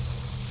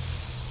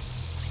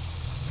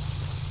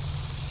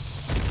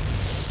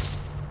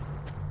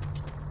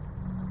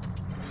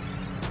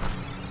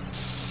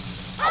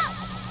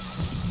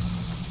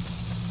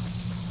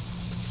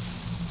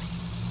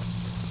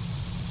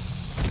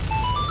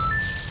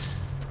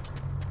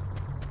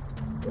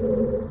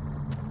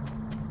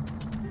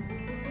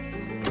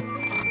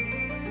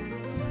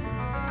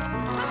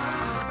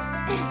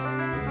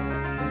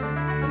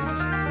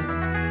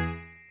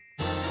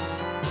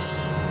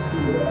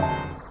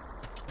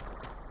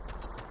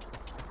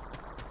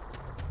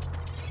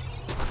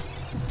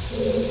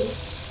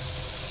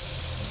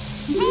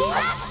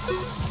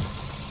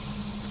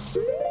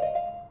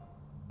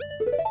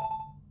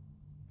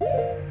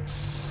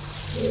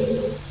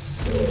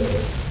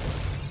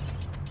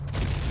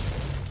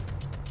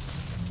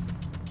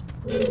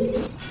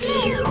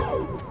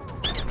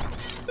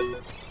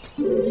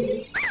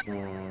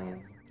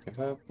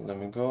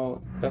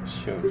 Duck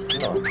shield.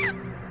 No.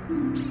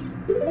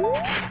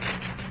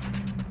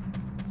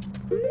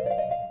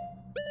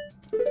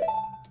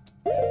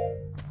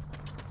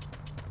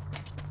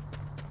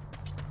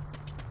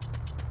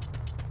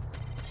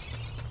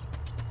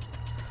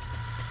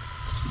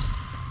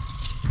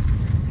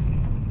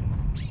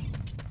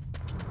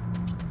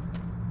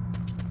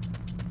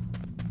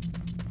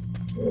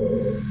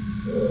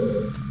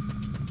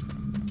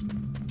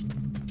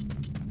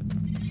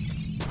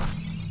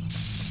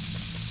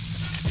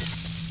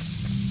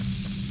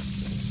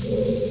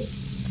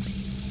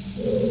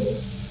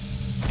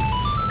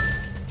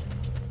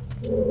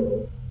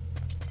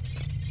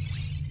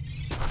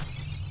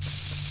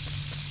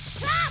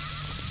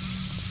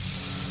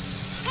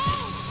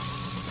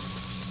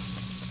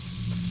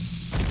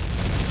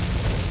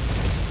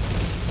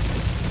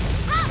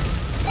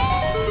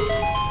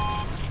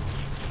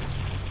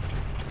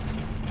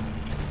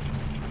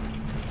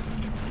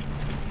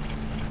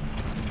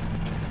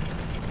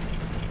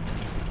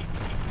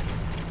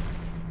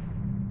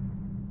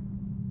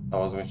 I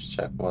was going to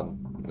check what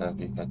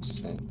Navi had to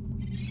say.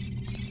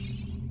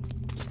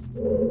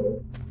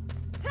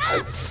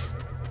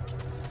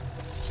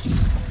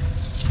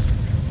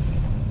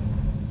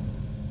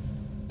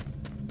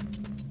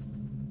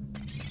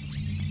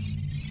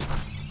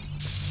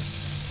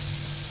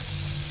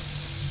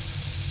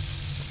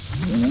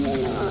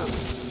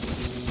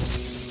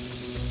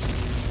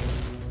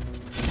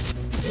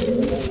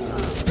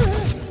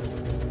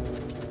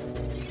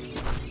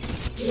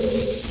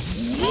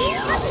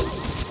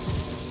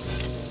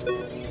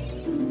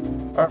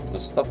 Alright,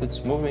 let's stop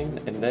its moving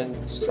and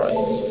then strike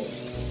it.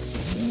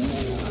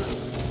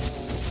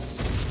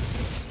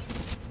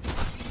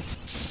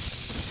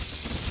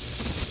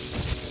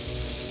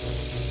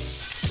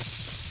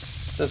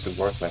 Does it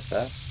work like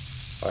that?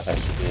 Or it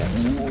has to be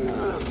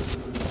active?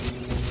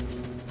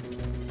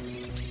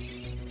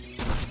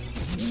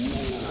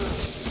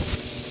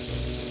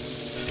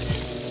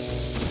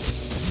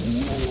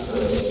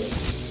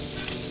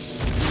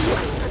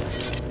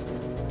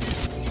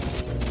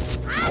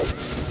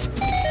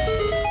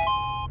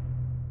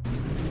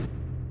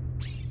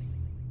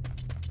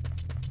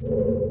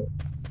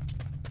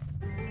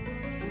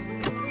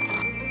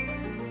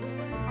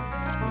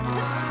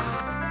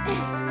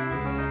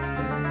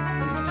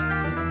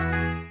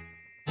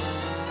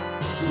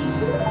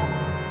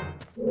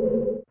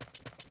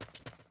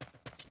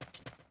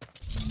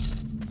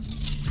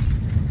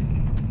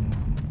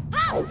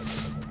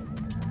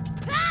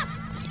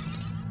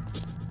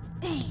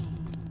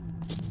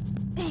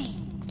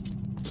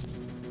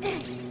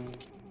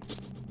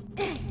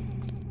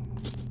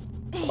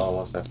 What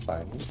was I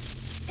fighting?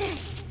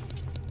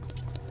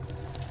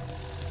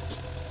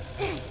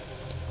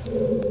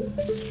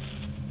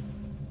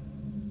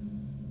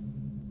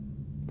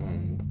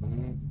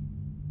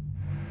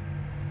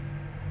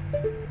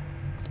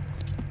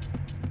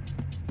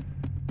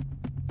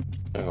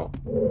 There you go.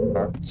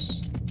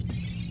 Hearts.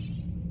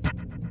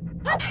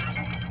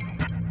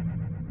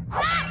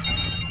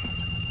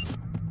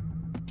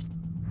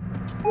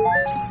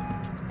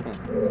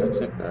 Let's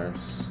see if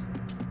there's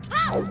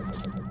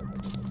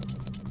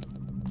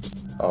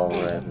a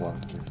red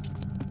one here.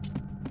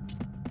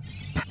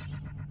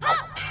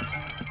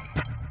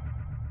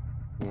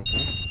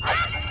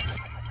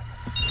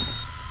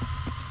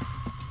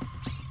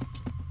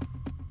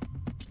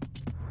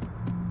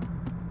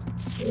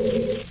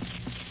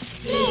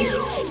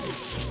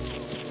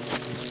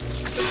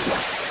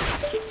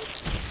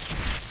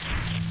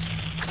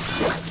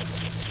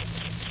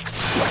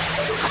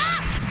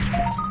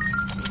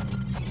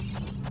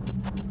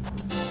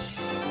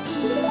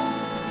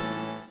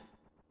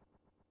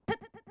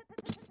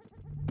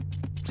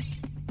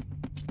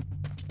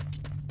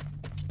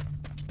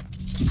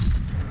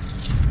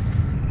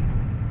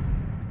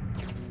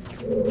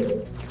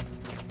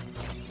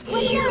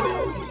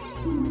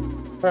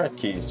 Fire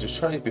keys,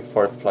 destroy it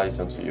before it flies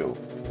onto you.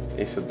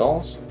 If you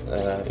don't,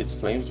 its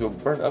flames will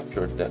burn up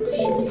your deck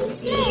shield.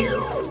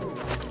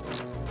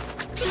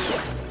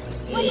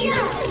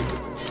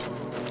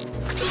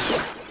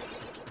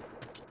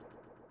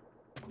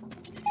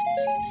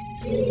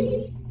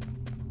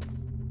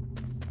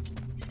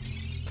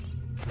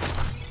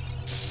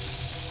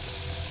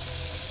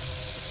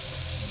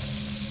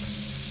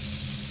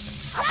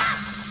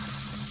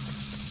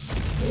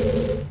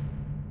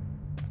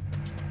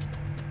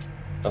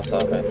 Not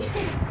that edge.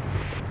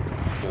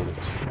 Kill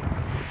it.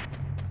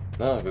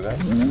 No, you guys.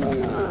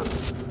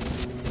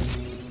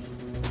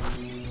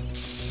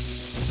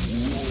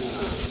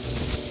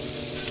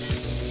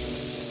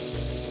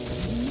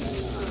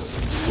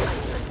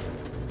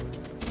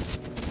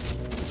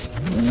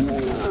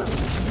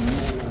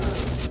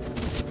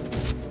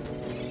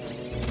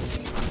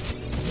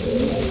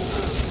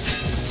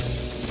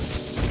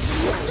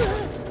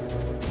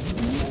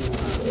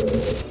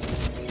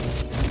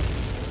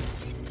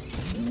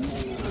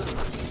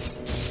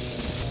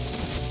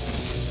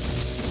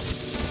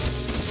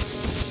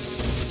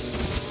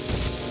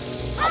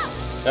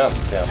 Oh,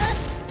 damn.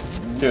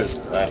 Cheers,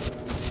 right.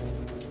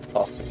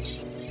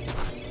 Sausage.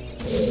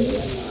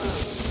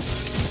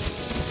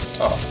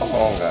 Oh, come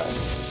on, guys.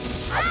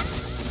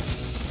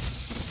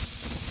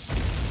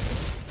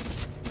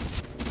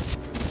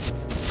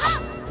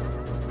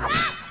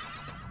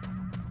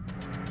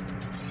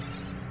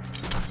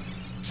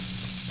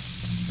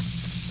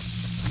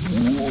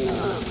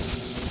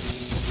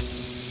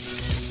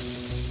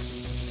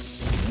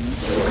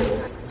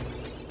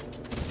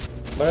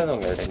 But I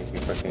don't get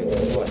anything for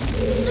finishing what?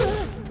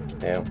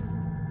 Damn.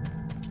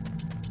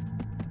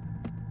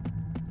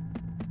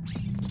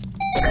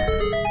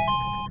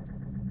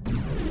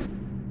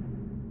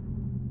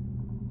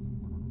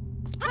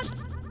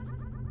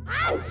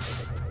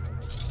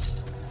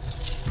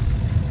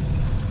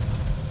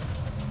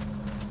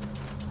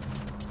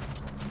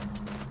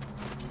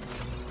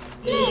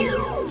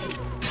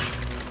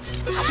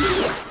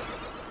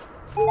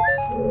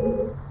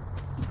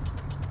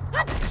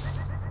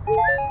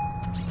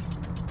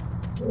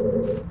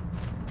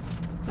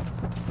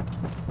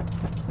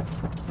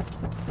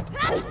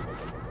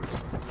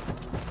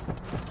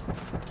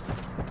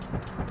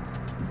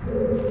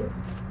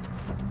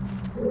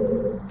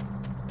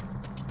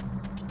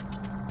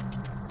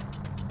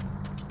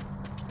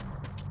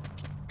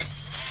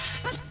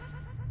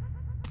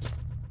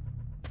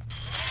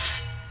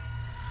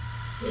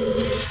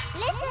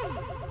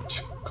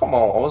 Come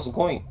on, I was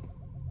going.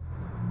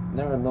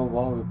 Never know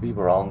what will be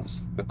around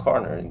the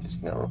corner in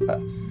this narrow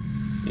path.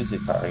 Use the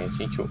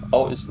targeting to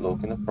always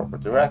look in the proper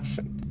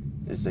direction.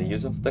 This is the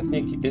use of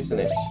technique, isn't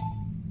it?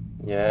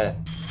 Yeah,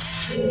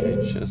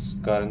 it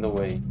just got in the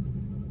way.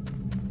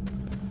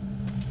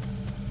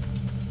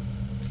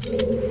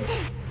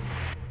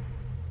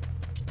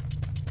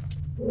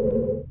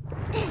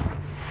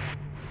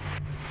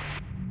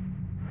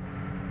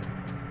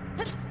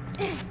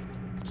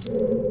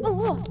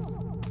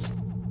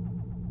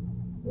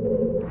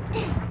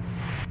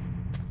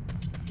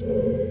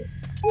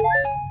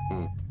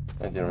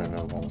 I didn't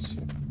remember what was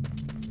here.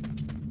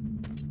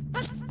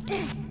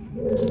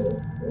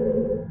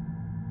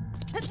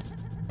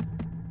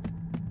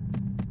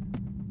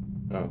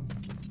 Oh.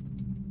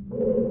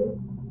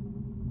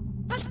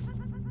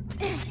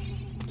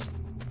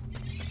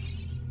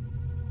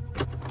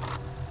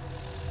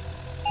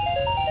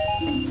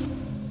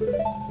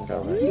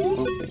 Got right.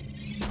 Okay.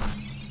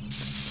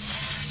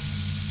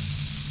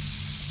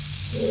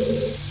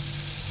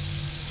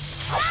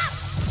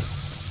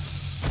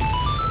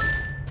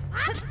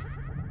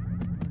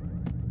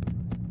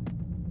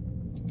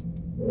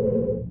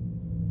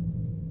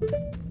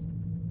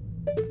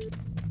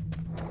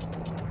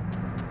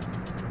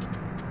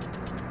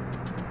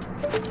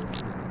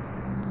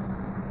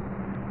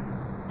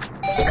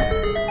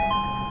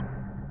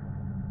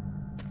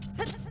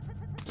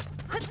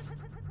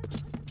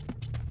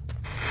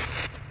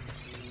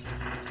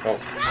 Oh.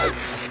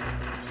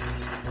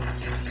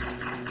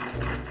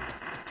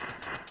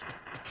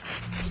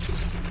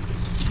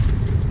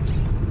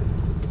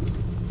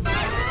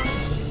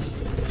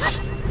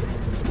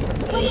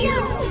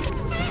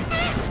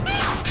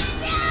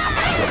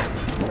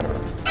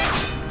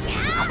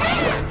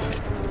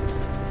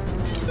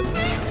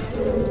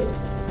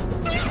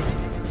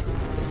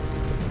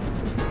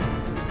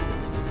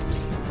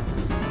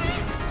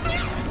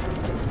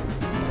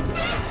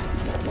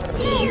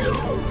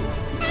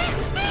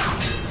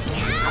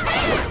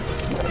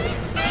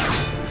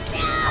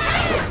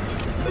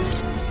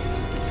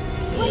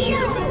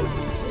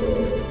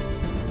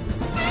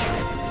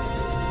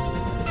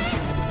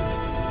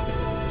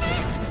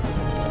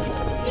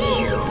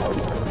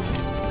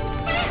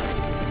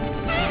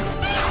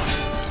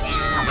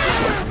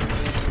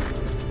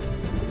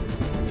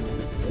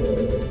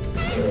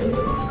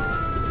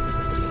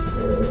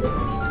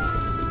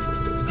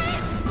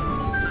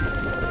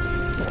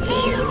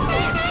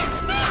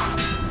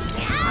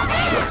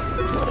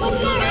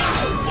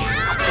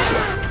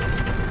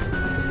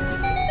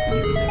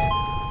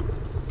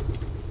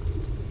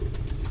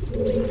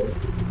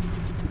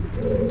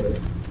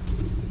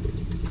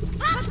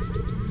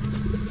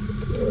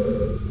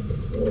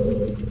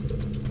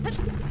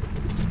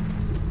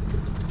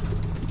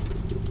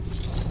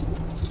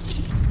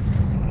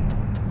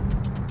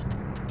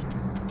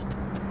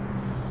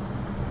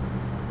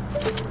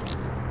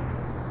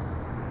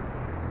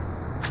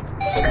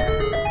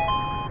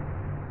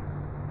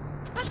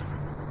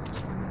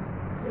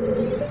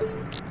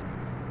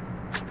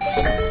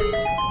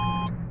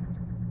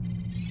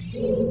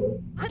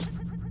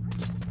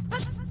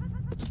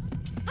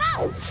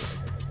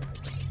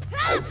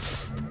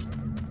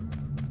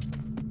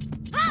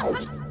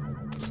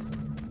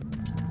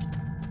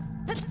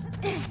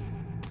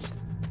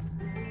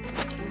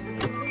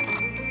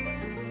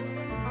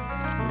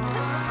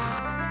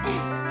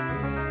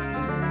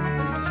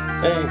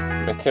 Hey,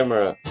 my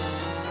camera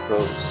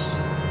froze.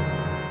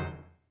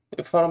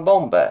 You found a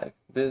bomb bag.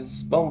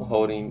 This bomb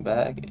holding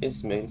bag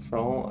is made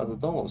from a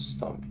dinosaur's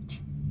stomach.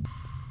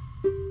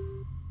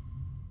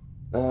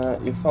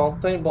 You found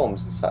 20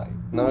 bombs inside.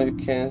 Now you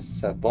can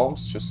set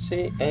bombs to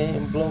see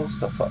and blow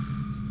stuff up.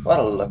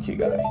 What a lucky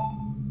guy.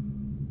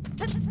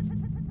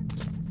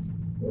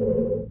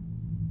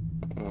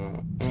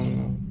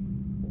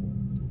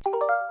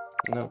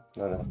 No,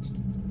 not that.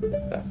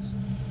 That.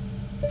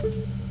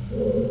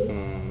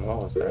 What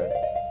was there?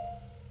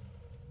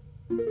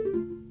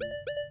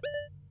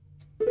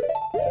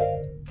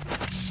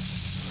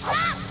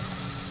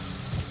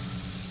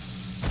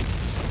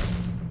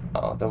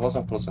 Oh, that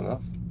wasn't close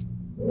enough.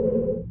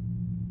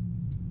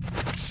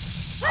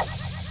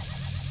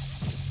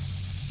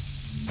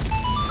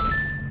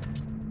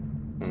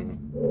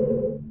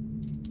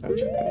 I'll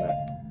check the map.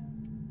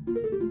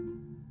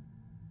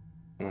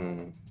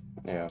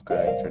 Yeah, okay, I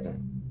entered there.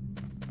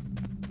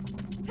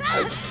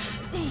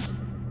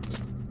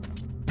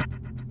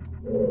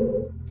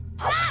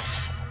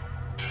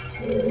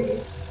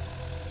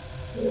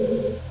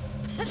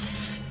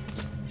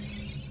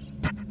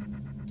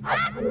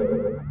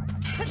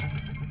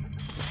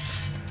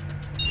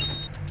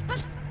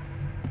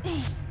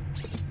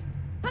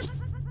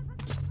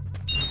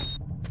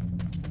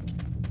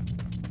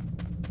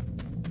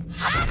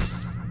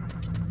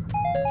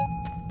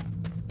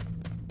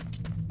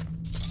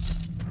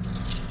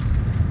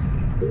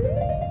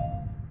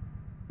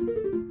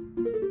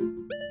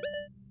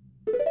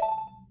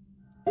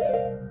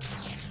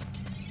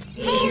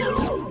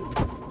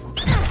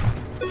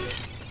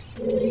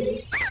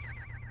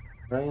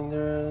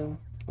 Grinder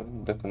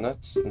the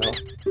nuts? No.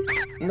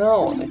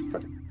 No!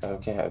 I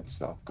can have this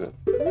now. Good.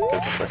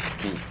 Because I pressed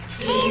B.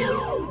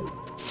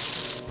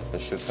 I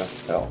should can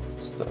sell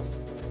stuff.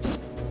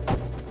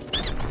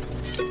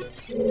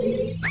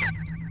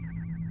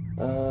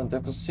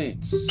 Deco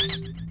seats.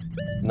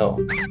 No.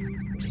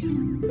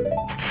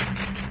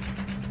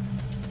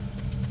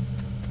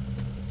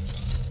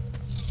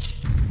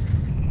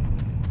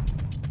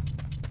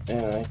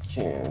 And I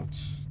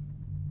can't.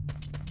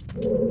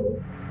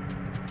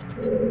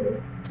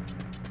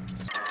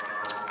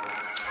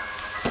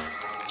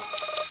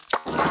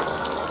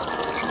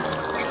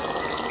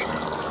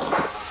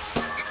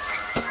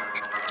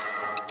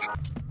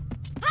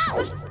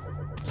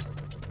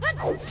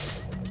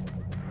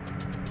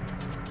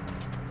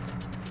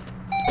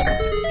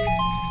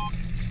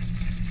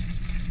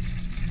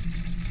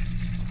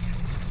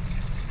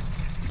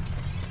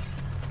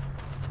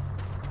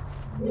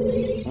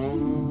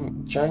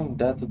 Giant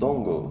that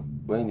dongle.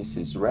 When this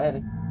is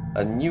ready,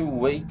 a new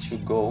way to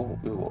go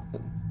will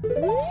open.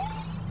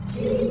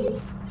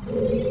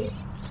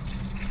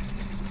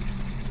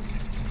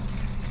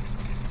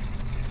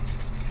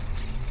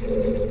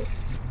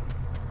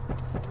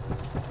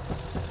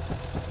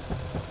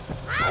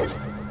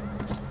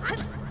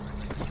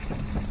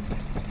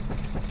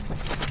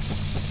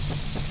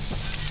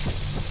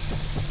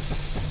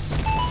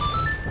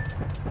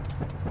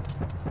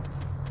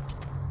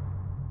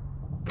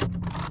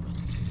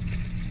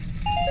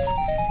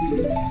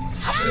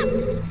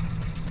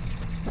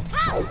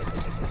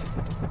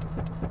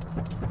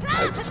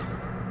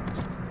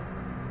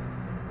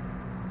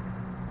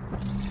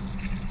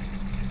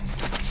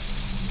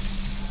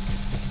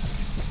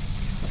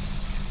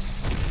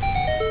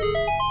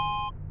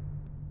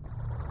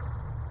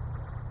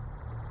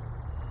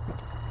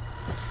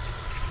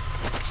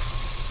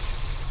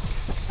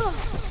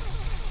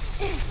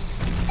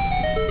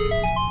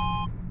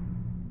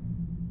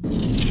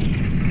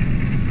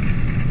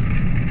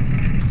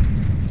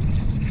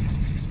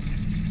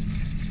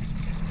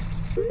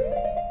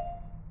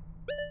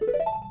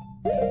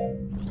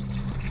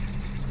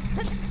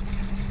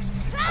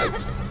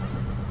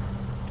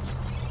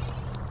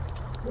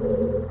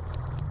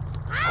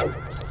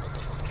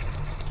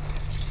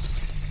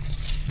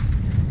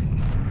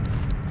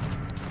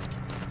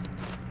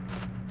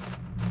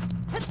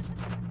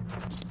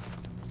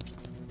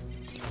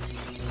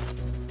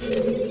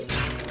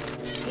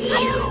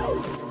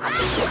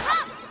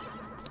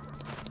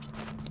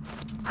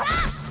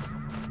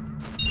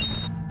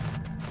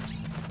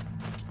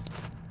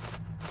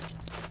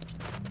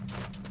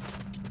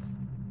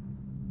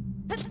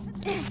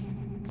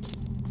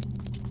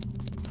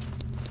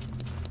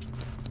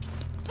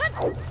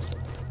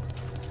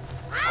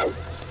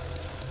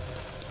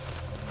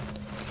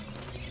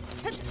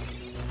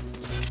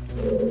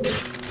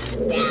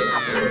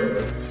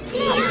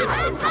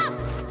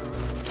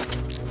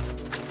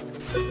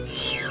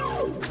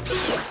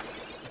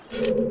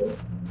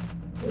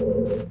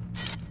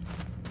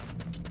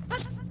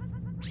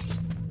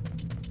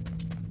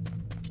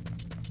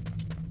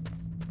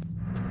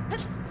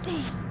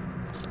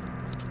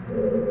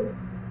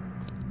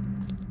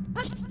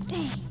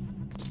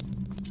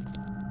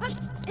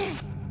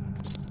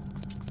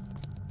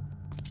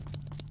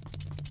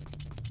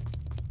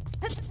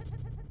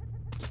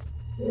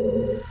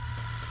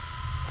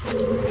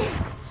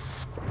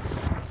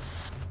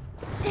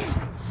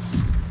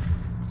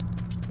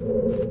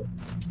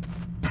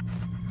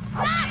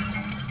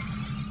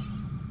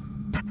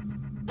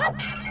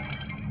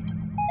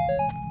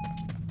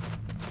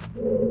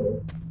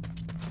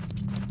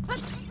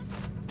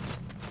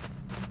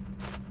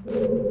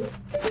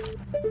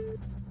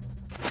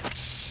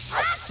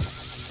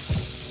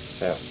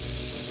 Yeah.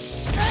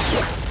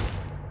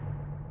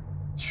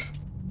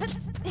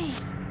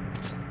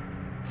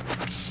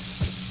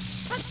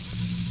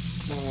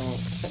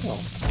 Hang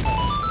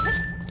on.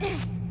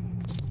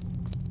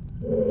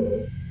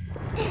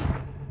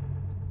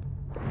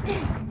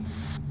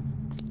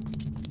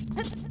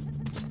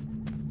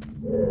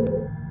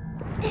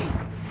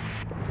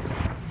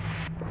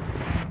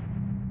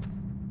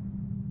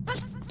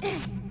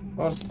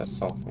 want to test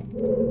something.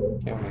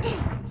 Can we?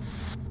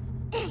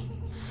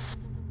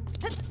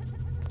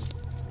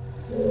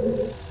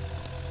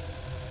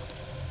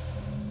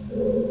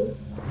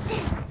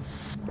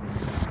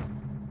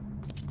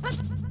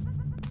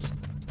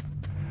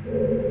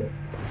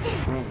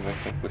 I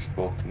can push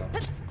both now.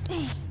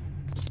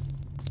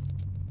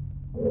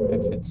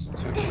 If it's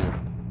too good.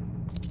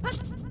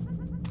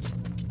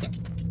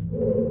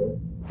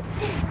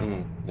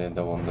 Then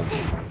the one doesn't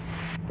move.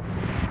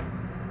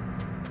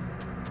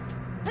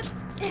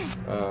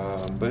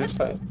 But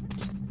if I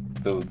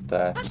do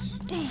that,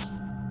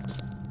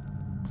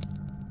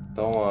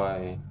 don't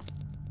I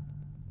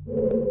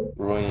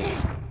ruin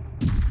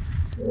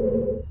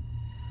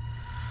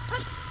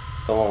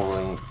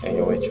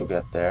any way to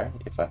get there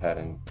if I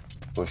hadn't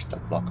pushed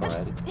that block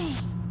already?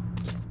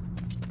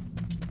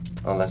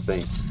 Unless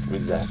they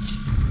reset.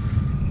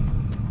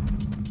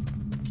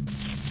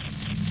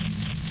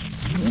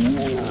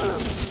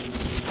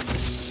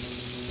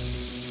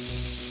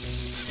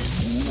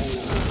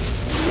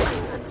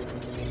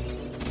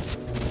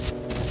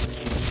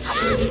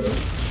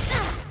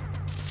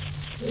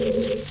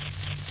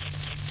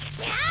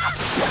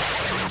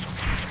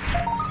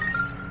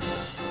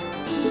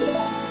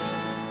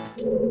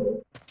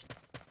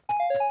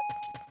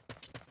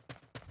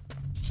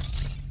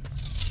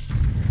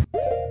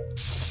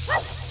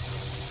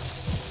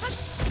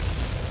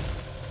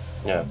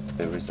 Yeah,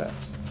 they reset.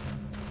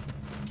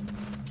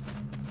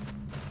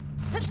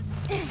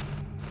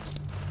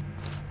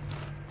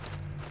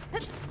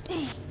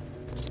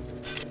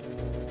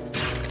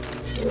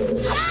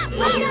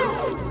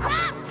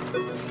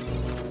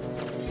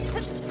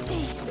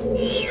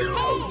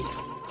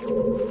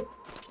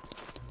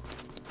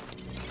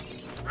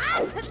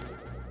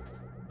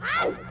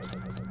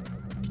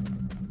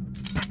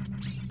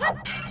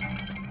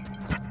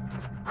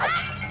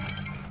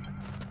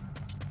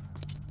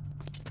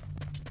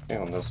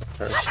 Hang on, there's a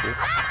parachute.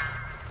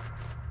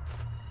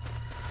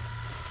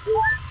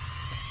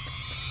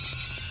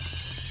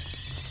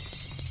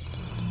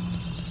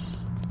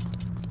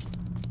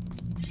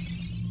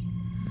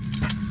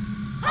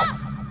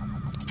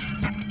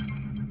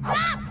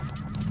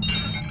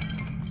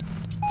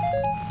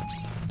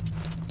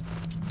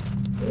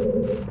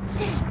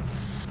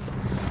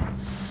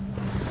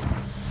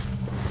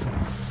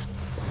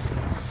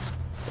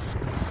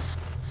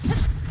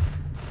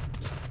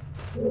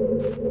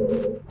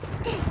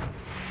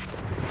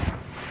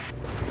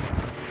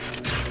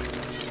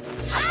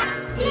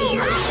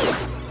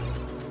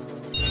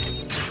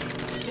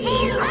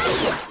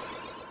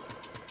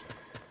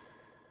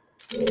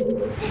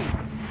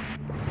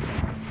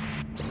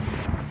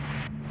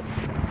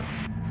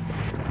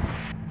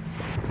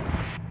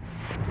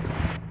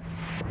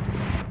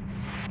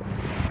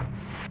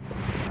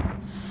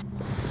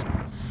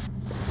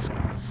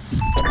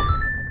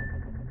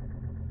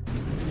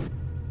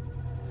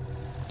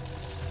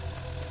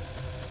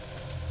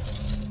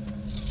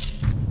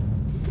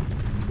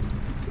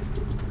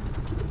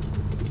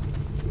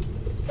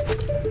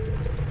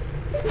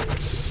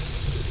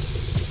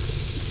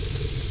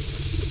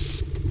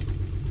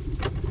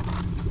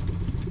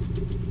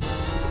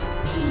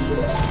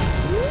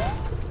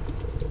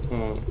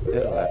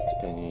 Did I left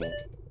any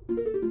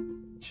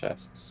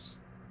chests?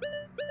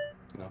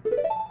 No.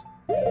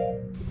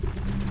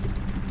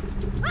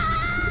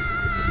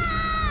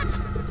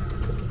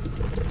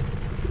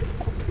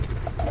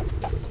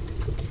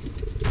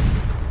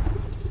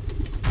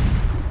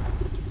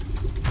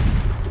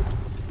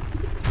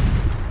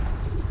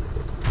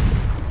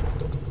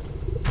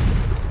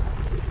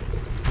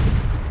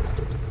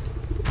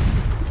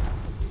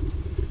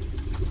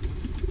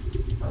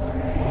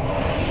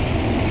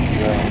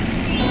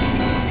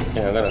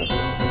 Yeah, I'm gonna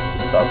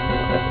stop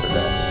after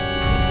that.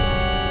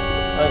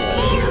 Oh yeah.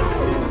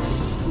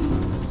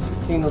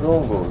 King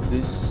Rongo,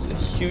 this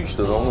huge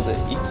Rongo that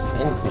eats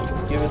anything.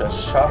 Give it a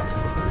shock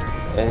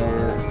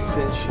and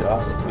finish it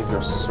off with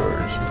your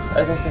surge.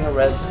 I don't think I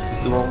read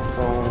the one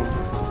from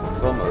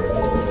Goma.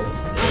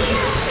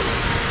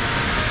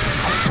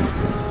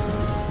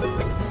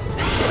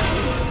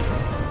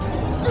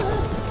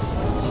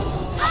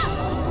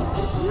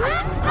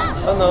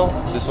 Oh no,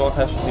 this one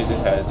has to be the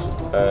head.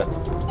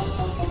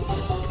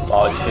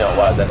 Oh, it's been a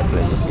while that I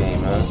played this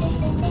game, huh?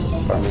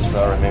 For me to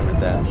not remember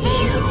that.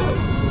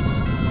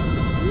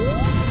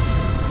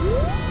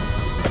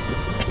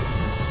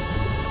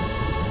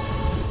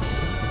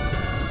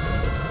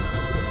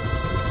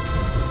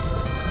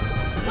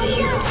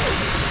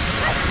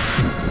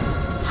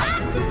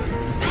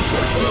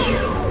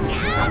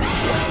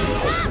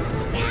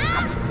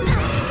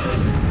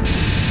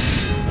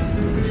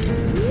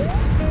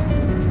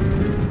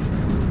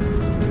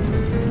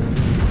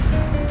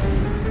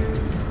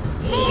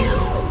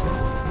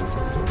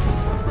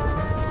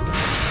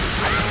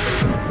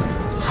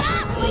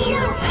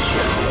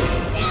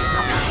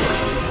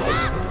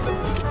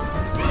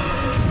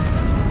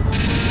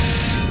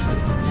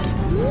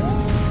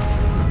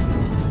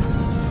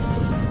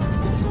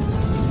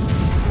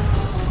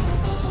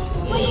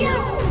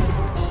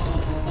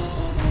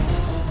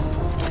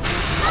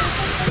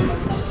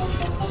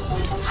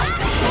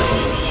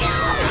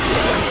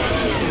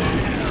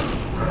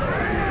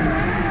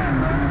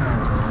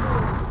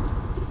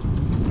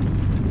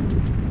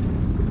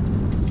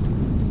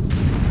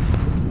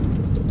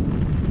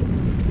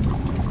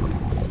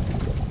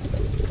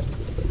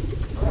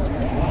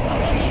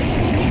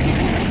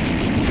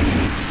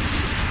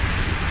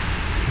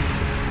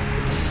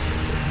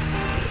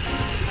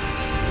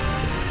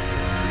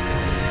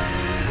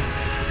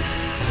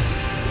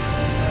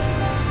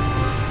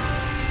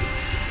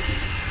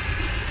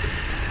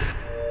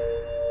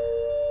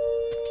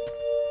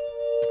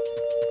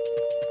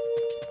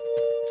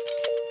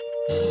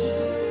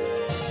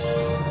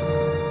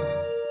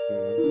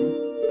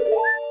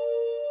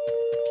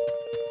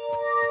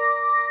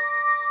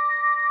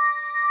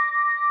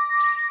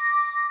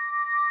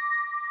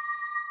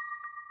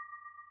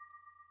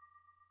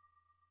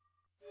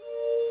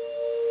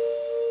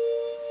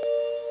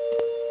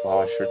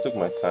 Oh, I sure took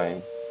my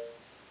time.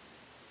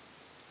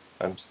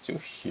 I'm still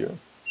here.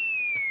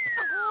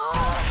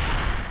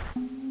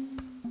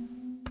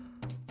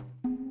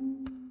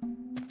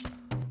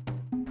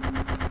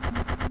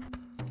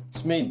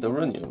 It's me,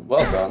 Darunian.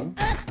 Well done.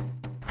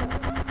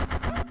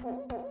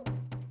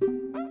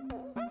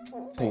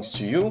 Thanks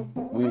to you,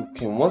 we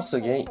can once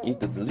again eat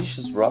the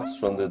delicious rocks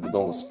from the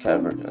Dodongo's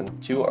cavern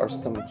until our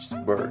stomachs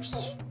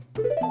burst.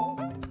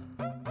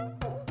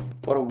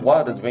 What a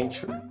wild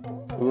adventure!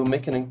 We will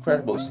make an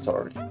incredible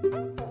story.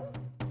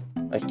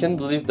 I can't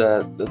believe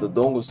that the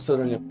Dodongos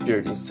suddenly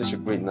appeared in such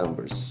great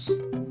numbers.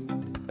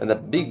 And a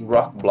big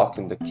rock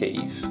blocking the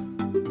cave.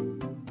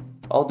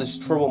 All this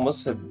trouble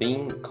must have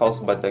been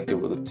caused by that guy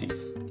with the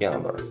teeth,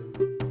 Ganondorf.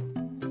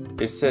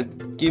 He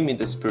said, "Give me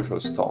the spiritual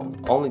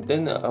stone, only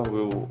then I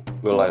will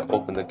I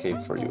open the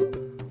cave for you."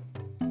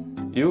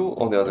 You,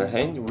 on the other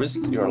hand,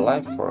 risked your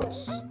life for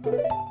us.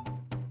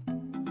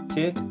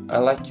 Kid, I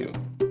like you.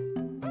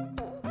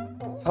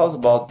 How's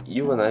about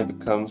you and I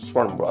become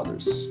sworn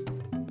brothers?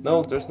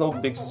 No, there's no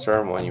big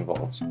ceremony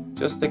involved.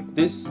 Just take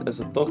this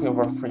as a token of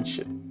our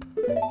friendship.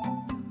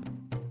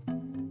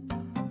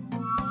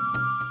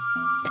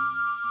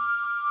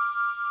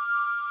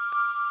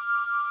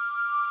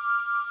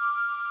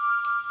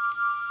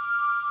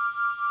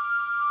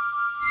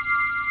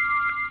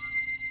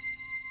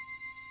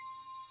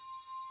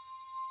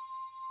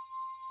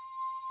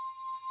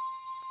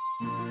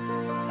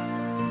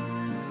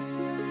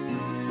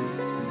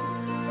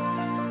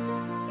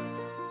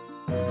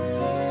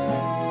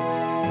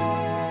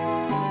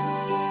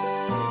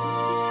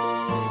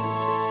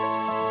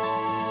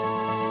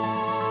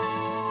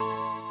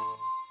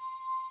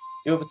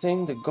 You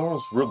obtain the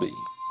Goron's Ruby.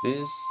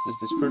 This is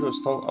the spiritual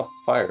stone of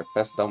fire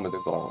passed down by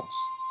the Gorons.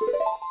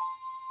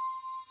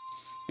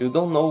 You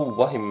don't know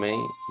what he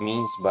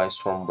means by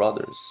sworn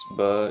brothers,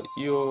 but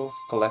you've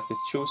collected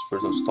 2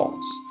 spiritual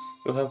stones.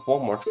 You have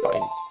 1 more to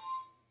find.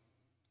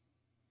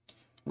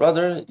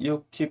 Brother,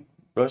 you'll keep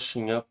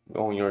brushing up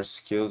on your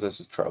skills as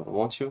you travel,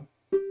 won't you?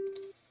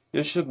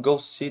 You should go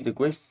see the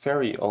Great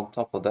Fairy on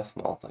top of Death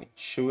Mountain.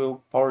 She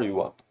will power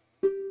you up.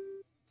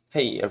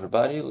 Hey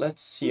everybody,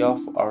 let's see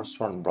off our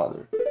sworn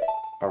brother.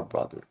 Our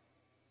brother.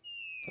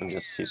 I'm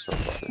just his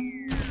sworn brother.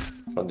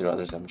 From the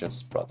others, I'm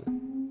just brother.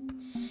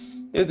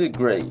 You did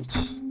great.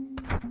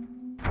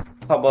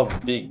 How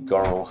about big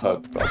Goron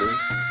hug, brother?